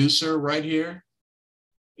a reducer right here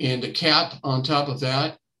and a cap on top of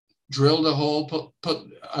that. Drilled a hole,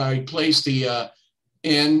 I placed the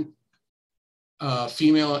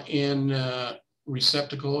female N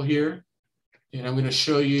receptacle here. And I'm going to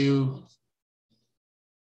show you.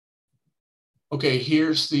 Okay,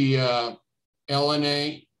 here's the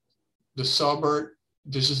LNA, the Sawbert.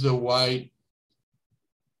 This is the wide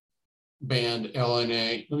band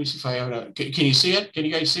LNA. Let me see if I have it. Can you see it? Can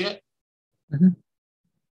you guys see it? Mm-hmm.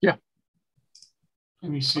 Yeah.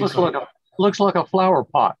 Let me see. Looks like a flower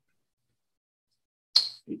pot.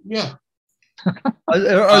 Yeah.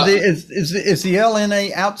 Is the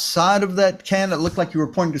LNA outside of that can? It looked like you were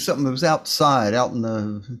pointing to something that was outside, out in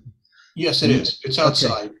the. Yes, it is. It's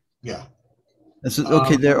outside. Okay. Yeah.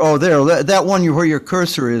 Okay. There. Oh, there. That one where your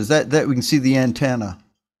cursor is. That we can see the antenna.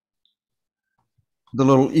 The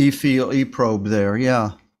little E probe there.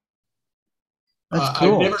 Yeah. That's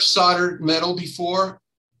cool. I've never soldered metal before,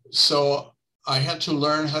 so I had to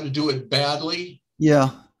learn how to do it badly.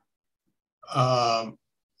 Yeah.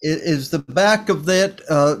 Is the back of that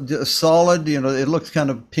solid? You know, it looks kind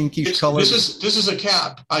of pinkish colored. This is a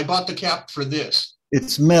cap. I bought the cap for this.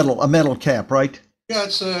 It's metal, a metal cap, right? Yeah,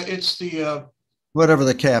 it's the whatever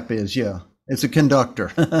the cap is. Yeah, it's a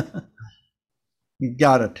conductor. You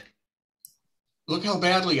got it. Look how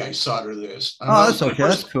badly I solder this. Oh, that's okay.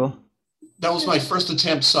 That's cool. That was my first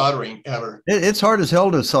attempt soldering ever. It's hard as hell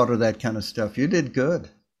to solder that kind of stuff. You did good.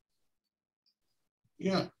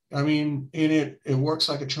 Yeah. I mean, and it works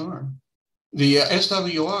like a charm. The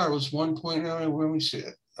SWR was 1.0. When we see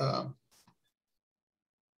it.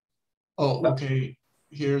 Okay.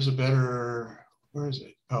 Here's a better. Where is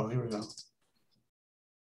it? Oh, here we go.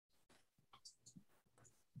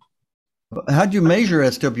 How'd you measure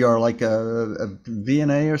SWR? Like a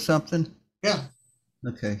VNA or something? Yeah.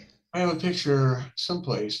 Okay. I have a picture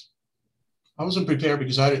someplace. I wasn't prepared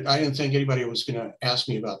because I didn't think anybody was going to ask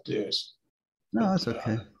me about this. No, that's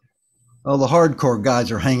okay. Oh, the hardcore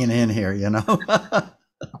guys are hanging in here, you know.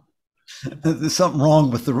 There's something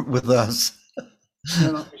wrong with us.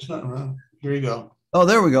 No, it's not wrong. Here you go. Oh,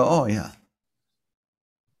 there we go. Oh, yeah.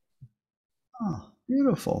 Oh,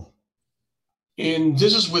 beautiful. And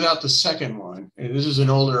this is without the second one. And this is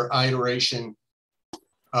an older iteration.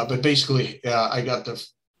 But basically, I got the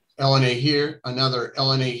LNA here, another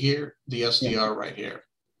LNA here, the SDR right here.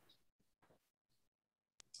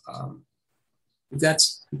 We've got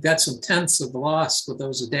some tenths of loss with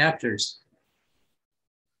those adapters.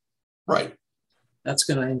 Right. That's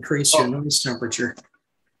going to increase your noise temperature.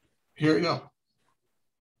 Here we go.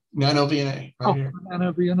 Nano VNA right here.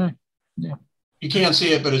 Nano VNA. Yeah. You can't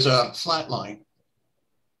see it, but it's a flat line.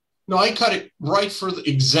 No, I cut it right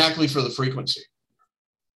exactly for the frequency.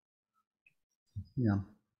 Yeah.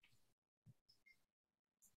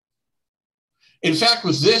 In fact,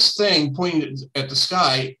 with this thing pointed at the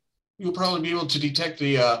sky, you'll probably be able to detect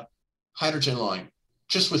the hydrogen line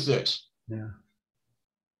just with this. Yeah.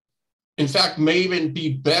 In fact, may even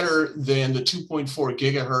be better than the 2.4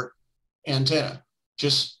 gigahertz antenna.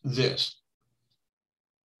 Just this.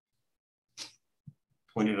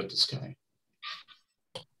 Pointed at the sky.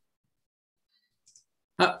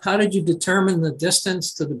 How did you determine the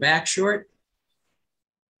distance to the back short?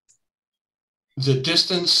 The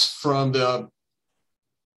distance from the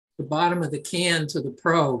bottom of the can to the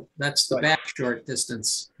probe, that's the back short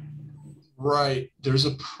distance. Right. There's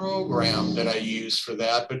a program that I use for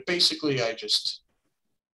that, but basically I guessed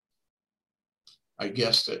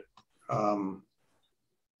it.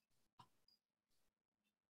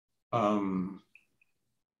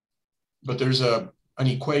 But there's an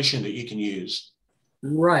equation that you can use.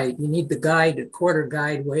 Right. You need the quarter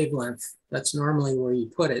guide wavelength. That's normally where you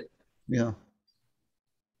put it. Yeah.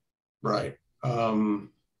 Right.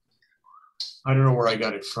 I don't know where I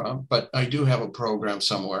got it from, but I do have a program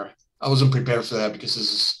somewhere. I wasn't prepared for that because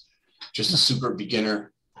this is just a super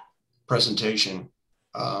beginner presentation.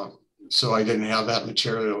 So I didn't have that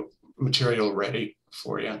material ready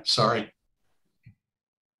for you. Sorry.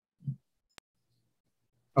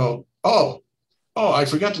 Oh, I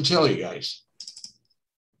forgot to tell you guys.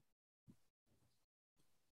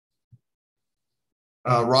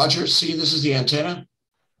 Roger, see, this is the antenna.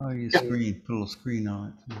 Oh, your screen, put a little screen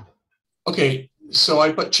on it. Okay, so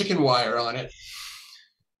I put chicken wire on it.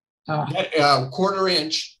 That, quarter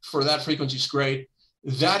inch for that frequency is great.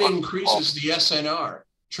 That increases the SNR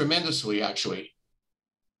tremendously, actually.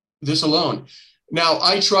 This alone. Now,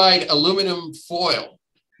 I tried aluminum foil,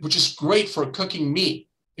 which is great for cooking meat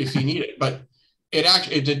if you need it, but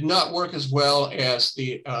it did not work as well as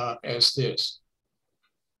this.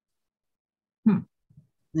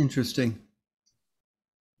 Interesting.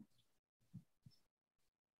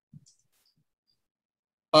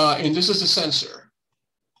 And this is a sensor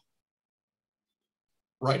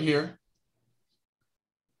right here.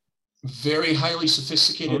 Very highly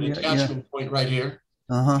sophisticated attachment point right here.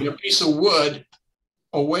 And a piece of wood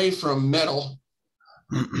away from metal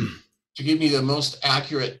to give me the most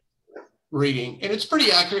accurate reading. And it's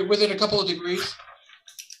pretty accurate within a couple of degrees.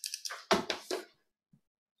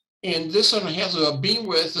 And this one has a beam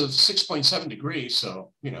width of 6.7 degrees.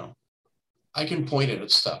 So, you know, I can point it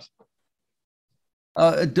at stuff.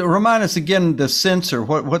 Remind us again, the sensor,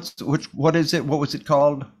 what is it? What was it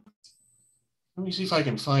called? Let me see if I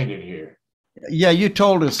can find it here. Yeah, you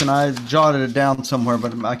told us, and I jotted it down somewhere,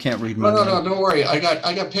 but I can't read my No, don't worry. I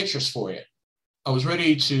got pictures for you. I was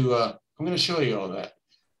ready to. I'm going to show you all that.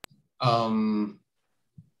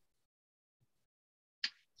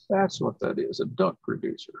 That's what that is, a duck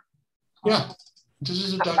reducer. Yeah, this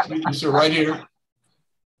is a duck reducer right here.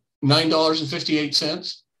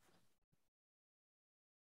 $9.58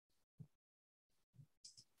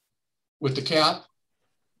 with the cap.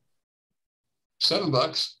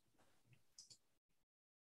 $7.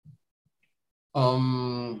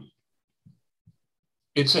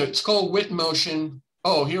 It's called Wit Motion.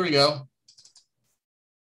 Oh, here we go.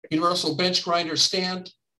 Universal bench grinder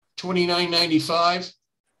stand, $29.95.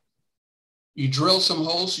 You drill some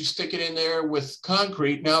holes, you stick it in there with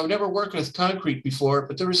concrete. Now, I've never worked with concrete before,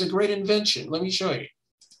 but there is a great invention. Let me show you.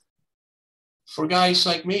 For guys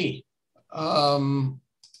like me,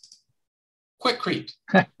 Quickcrete.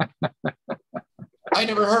 I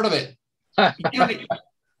never heard of it.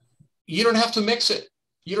 You don't have to mix it.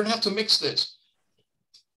 You don't have to mix this.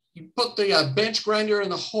 You put the bench grinder in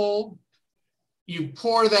the hole, you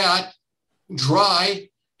pour that dry,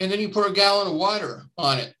 and then you pour a gallon of water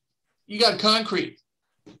on it. You got concrete.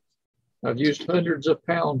 I've used hundreds of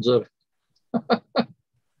pounds of. But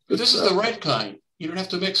this is the right kind. You don't have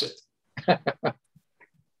to mix it.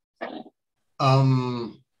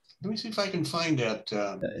 Let me see if I can find that.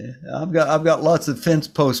 I've got lots of fence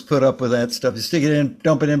posts put up with that stuff. You stick it in,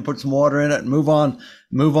 dump it in, put some water in it, and move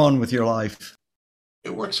on with your life.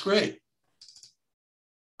 It works great.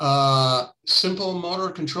 Simple motor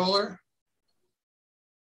controller.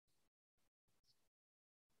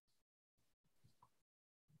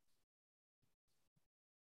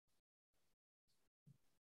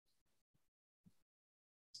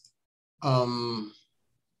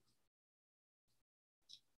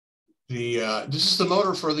 This is the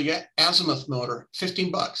motor for the azimuth motor,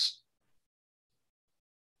 $15.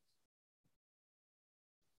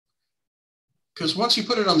 Because once you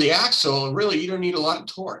put it on the axle, really, you don't need a lot of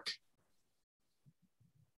torque.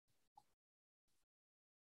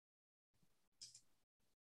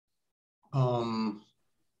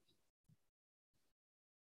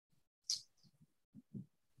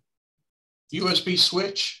 USB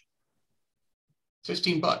switch,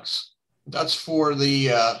 $15. That's for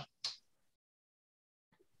the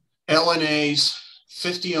LNA's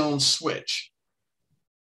 50 ohm switch.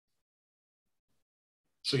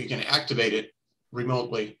 So you can activate it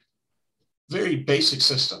remotely. Very basic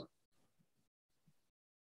system.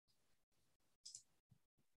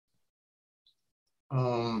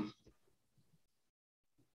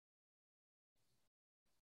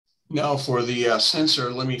 Now for the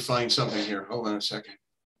sensor, let me find something here. Hold on a second.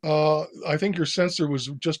 I think your sensor was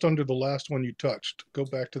just under the last one you touched. Go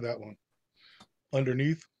back to that one.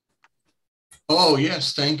 Underneath. Oh,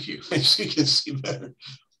 yes, thank you. So you can see better.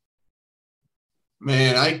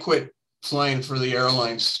 Man, I quit flying for the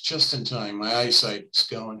airlines just in time. My eyesight's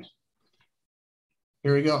going.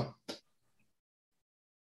 Here we go.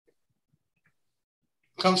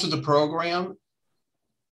 Comes with the program.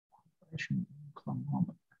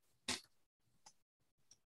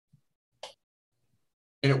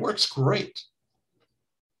 And it works great.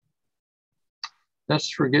 That's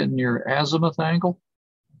for getting your azimuth angle?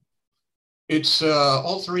 It's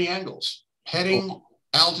all three angles, heading,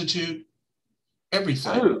 altitude,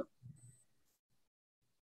 everything. Oh.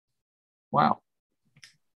 Wow.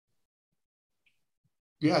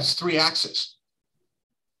 Yeah, it's 3 axis.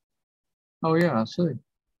 Oh, yeah, I see.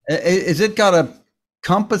 Is it got a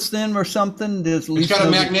compass then or something? It's got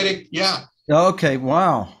a magnetic, yeah. Okay,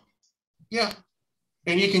 wow. Yeah,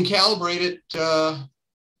 and you can calibrate it.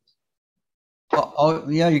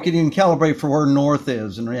 Yeah, you can even calibrate for where north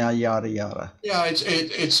is and yada yada. Yeah,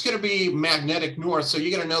 it's going to be magnetic north, so you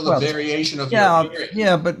got to know the variation of your area.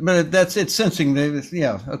 Yeah, but it's sensing.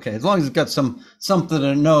 Yeah, okay. As long as it's got something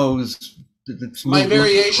that knows My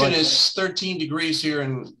variation is 13 degrees here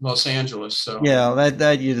in Los Angeles. So yeah,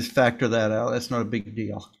 that you just factor that out. That's not a big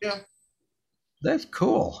deal. Yeah. That's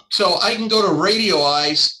cool. So I can go to radio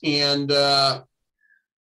eyes and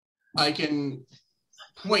I can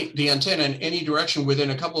point the antenna in any direction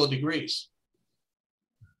within a couple of degrees.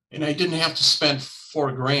 And I didn't have to spend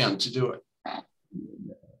 $4,000 to do it.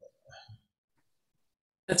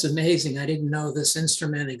 That's amazing. I didn't know this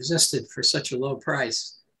instrument existed for such a low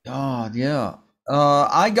price. Oh, yeah.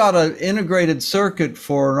 I got an integrated circuit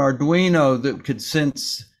for an Arduino that could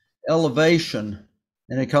sense elevation,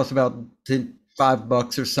 and it costs about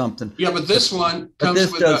 $5 or something. Yeah, but this one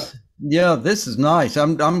comes with yeah, this is nice.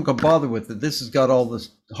 I'm gonna bother with it. This has got all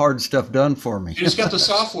this hard stuff done for me. It's got the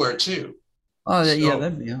software too. Oh, yeah,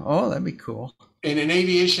 that'd be cool. And in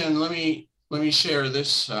aviation, let me share this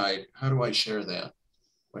side. How do I share that?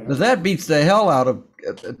 But that beats the hell out of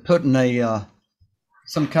putting a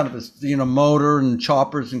some kind of a motor and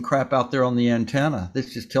choppers and crap out there on the antenna.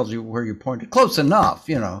 This just tells you where you're pointing. Close enough,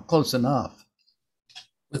 close enough.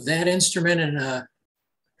 With that instrument and a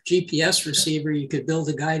GPS receiver, you could build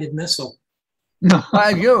a guided missile.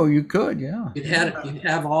 You could, yeah. You'd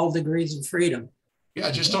have all degrees of freedom. Yeah,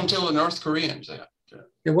 just don't tell the North Koreans that.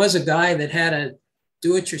 There was a guy that had a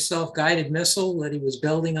do-it-yourself guided missile that he was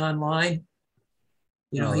building online.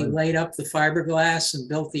 He laid up the fiberglass and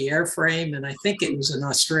built the airframe, and I think it was in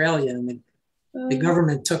Australia, and the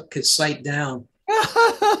government took his site down.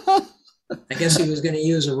 I guess he was going to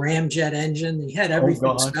use a ramjet engine. He had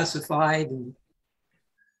everything specified, and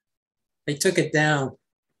they took it down.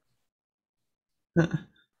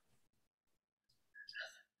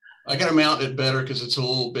 I got to mount it better because it's a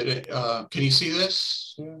little bit, can you see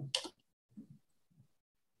this? Yeah.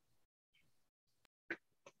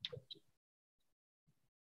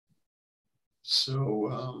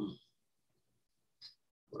 So,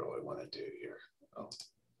 what do I want to do here? Oh.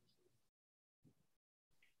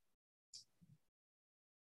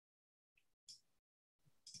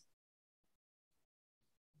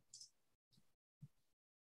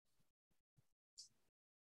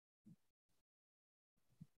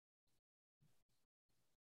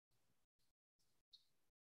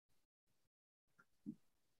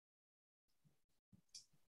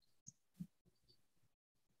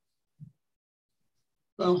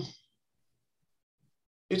 Well,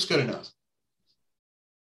 it's good enough.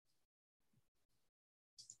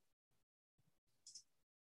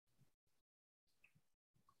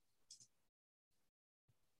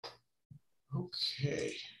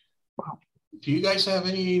 Okay. Wow. Do you guys have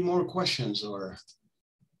any more questions or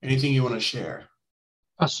anything you want to share?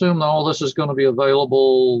 I assume all this is going to be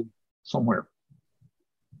available somewhere.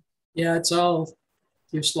 Yeah, it's all,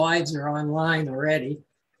 your slides are online already.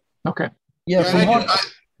 Okay. Yeah,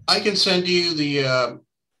 I can send you the,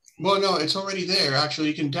 well, no, it's already there. Actually,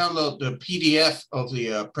 you can download the PDF of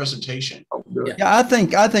the presentation. Oh, good. Yeah, I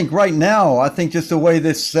think right now, just the way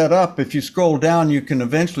this is set up, if you scroll down, you can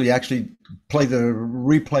eventually actually play the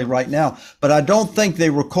replay right now. But I don't think they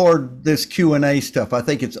record this Q&A stuff. I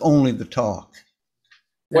think it's only the talk.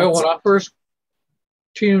 Well, when I first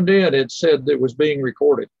tuned in, it said it was being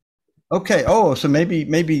recorded. Okay. Oh, so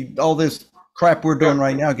maybe all this crap we're doing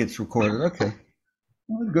right now gets recorded. Okay.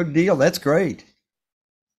 Well, good deal. That's great.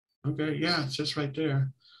 Okay. Yeah, it's just right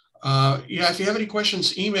there. Yeah, if you have any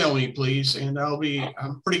questions, email me, please. And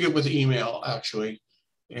I'm pretty good with email, actually.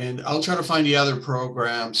 And I'll try to find the other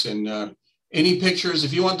programs and any pictures.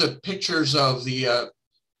 If you want the pictures of the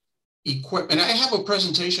equipment, I have a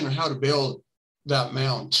presentation on how to build that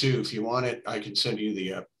mount too. If you want it, I can send you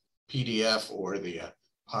the PDF or the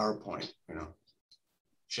PowerPoint.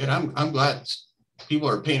 Shit, I'm glad people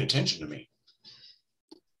are paying attention to me.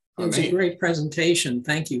 It was a great presentation.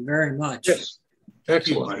 Thank you very much. Yes.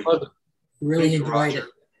 Excellent. Really enjoyed it.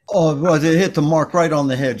 Oh, well, it hit the mark right on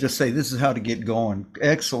the head. Just say, this is how to get going.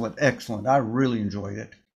 Excellent, excellent. I really enjoyed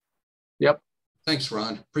it. Yep. Thanks,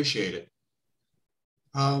 Ron. Appreciate it.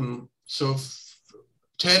 So,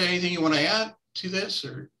 Ted, anything you want to add to this?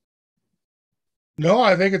 Or? No,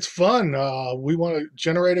 I think it's fun. We want to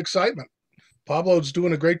generate excitement. Pablo's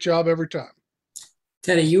doing a great job every time.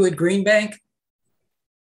 Ted, are you at Green Bank?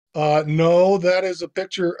 No, that is a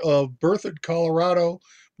picture of Berthoud, Colorado.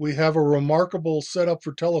 We have a remarkable setup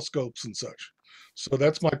for telescopes and such. So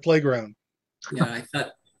that's my playground. Yeah, I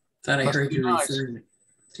thought I heard you refer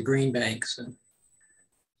to Green Bank. So.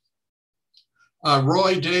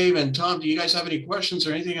 Roy, Dave, and Tom, do you guys have any questions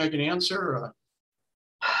or anything I can answer?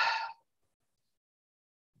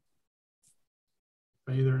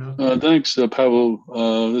 Either or not. Thanks,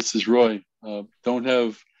 Pablo. This is Roy. Don't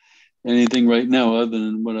have anything right now other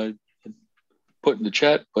than what I put in the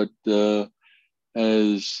chat, but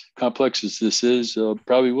as complex as this is,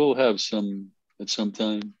 probably will have some at some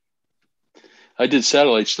time. I did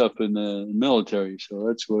satellite stuff in the military, so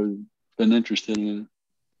that's what I've been interested in.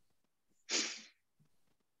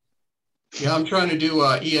 Yeah, I'm trying to do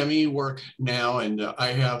EME work now, and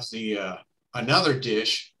I have the another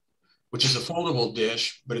dish, which is a foldable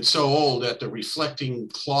dish, but it's so old that the reflecting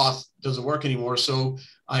cloth doesn't work anymore. So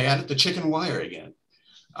I added the chicken wire again.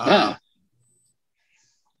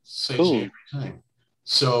 Saves me every time.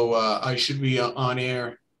 So I should be on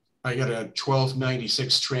air. I got a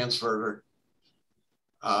 1296 transverter.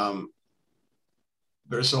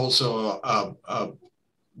 There's also a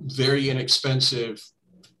very inexpensive,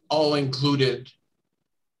 all-included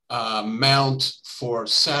mount for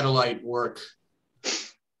satellite work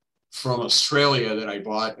from Australia that I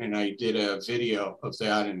bought, and I did a video of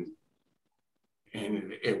that, and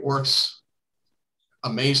it works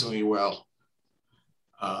amazingly well.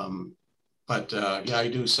 Yeah, I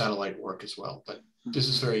do satellite work as well, but this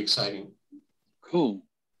is very exciting. Cool.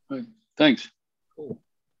 Right. Thanks. Cool.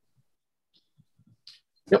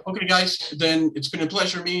 Yep. Okay, guys, then it's been a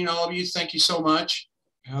pleasure meeting all of you. Thank you so much.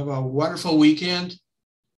 Have a wonderful weekend.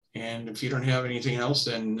 And if you don't have anything else,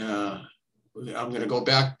 then I'm going to go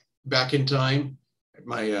back in time at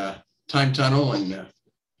my time tunnel and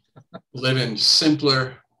live in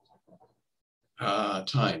simpler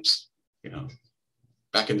times, you know,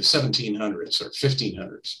 back in the 1700s or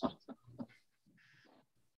 1500s.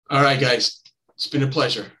 All right, guys, it's been a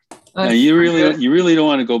pleasure. You really don't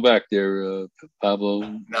want to go back there,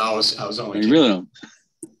 Pablo. No, I was only. You really don't.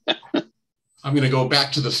 I'm going to go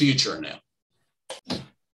back to the future now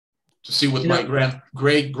to see what my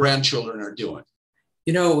great grandchildren are doing.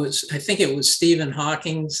 You know, I think it was Stephen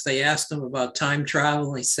Hawking's. They asked him about time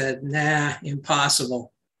travel. He said, "Nah,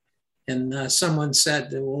 impossible." And someone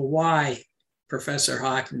said, "Well, why, Professor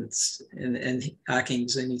Hawkins?" And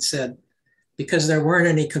Hawking's, and he said, "Because there weren't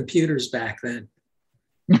any computers back then."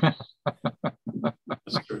 That's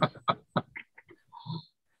true.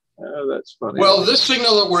 Oh, that's funny. Well, this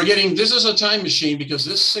signal that we're getting, this is a time machine, because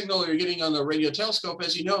this signal you're getting on the radio telescope,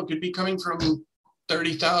 as you know, could be coming from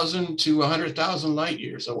 30,000 to 100,000 light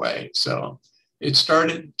years away. So it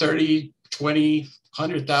started 30, 20,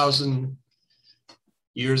 100,000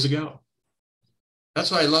 years ago.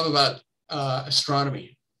 That's what I love about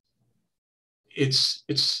astronomy. It's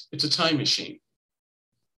a time machine.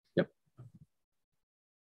 Yep.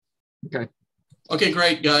 Okay. Okay,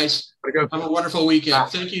 great, guys. Have a wonderful weekend.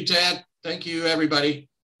 Thank you, Ted. Thank you, everybody.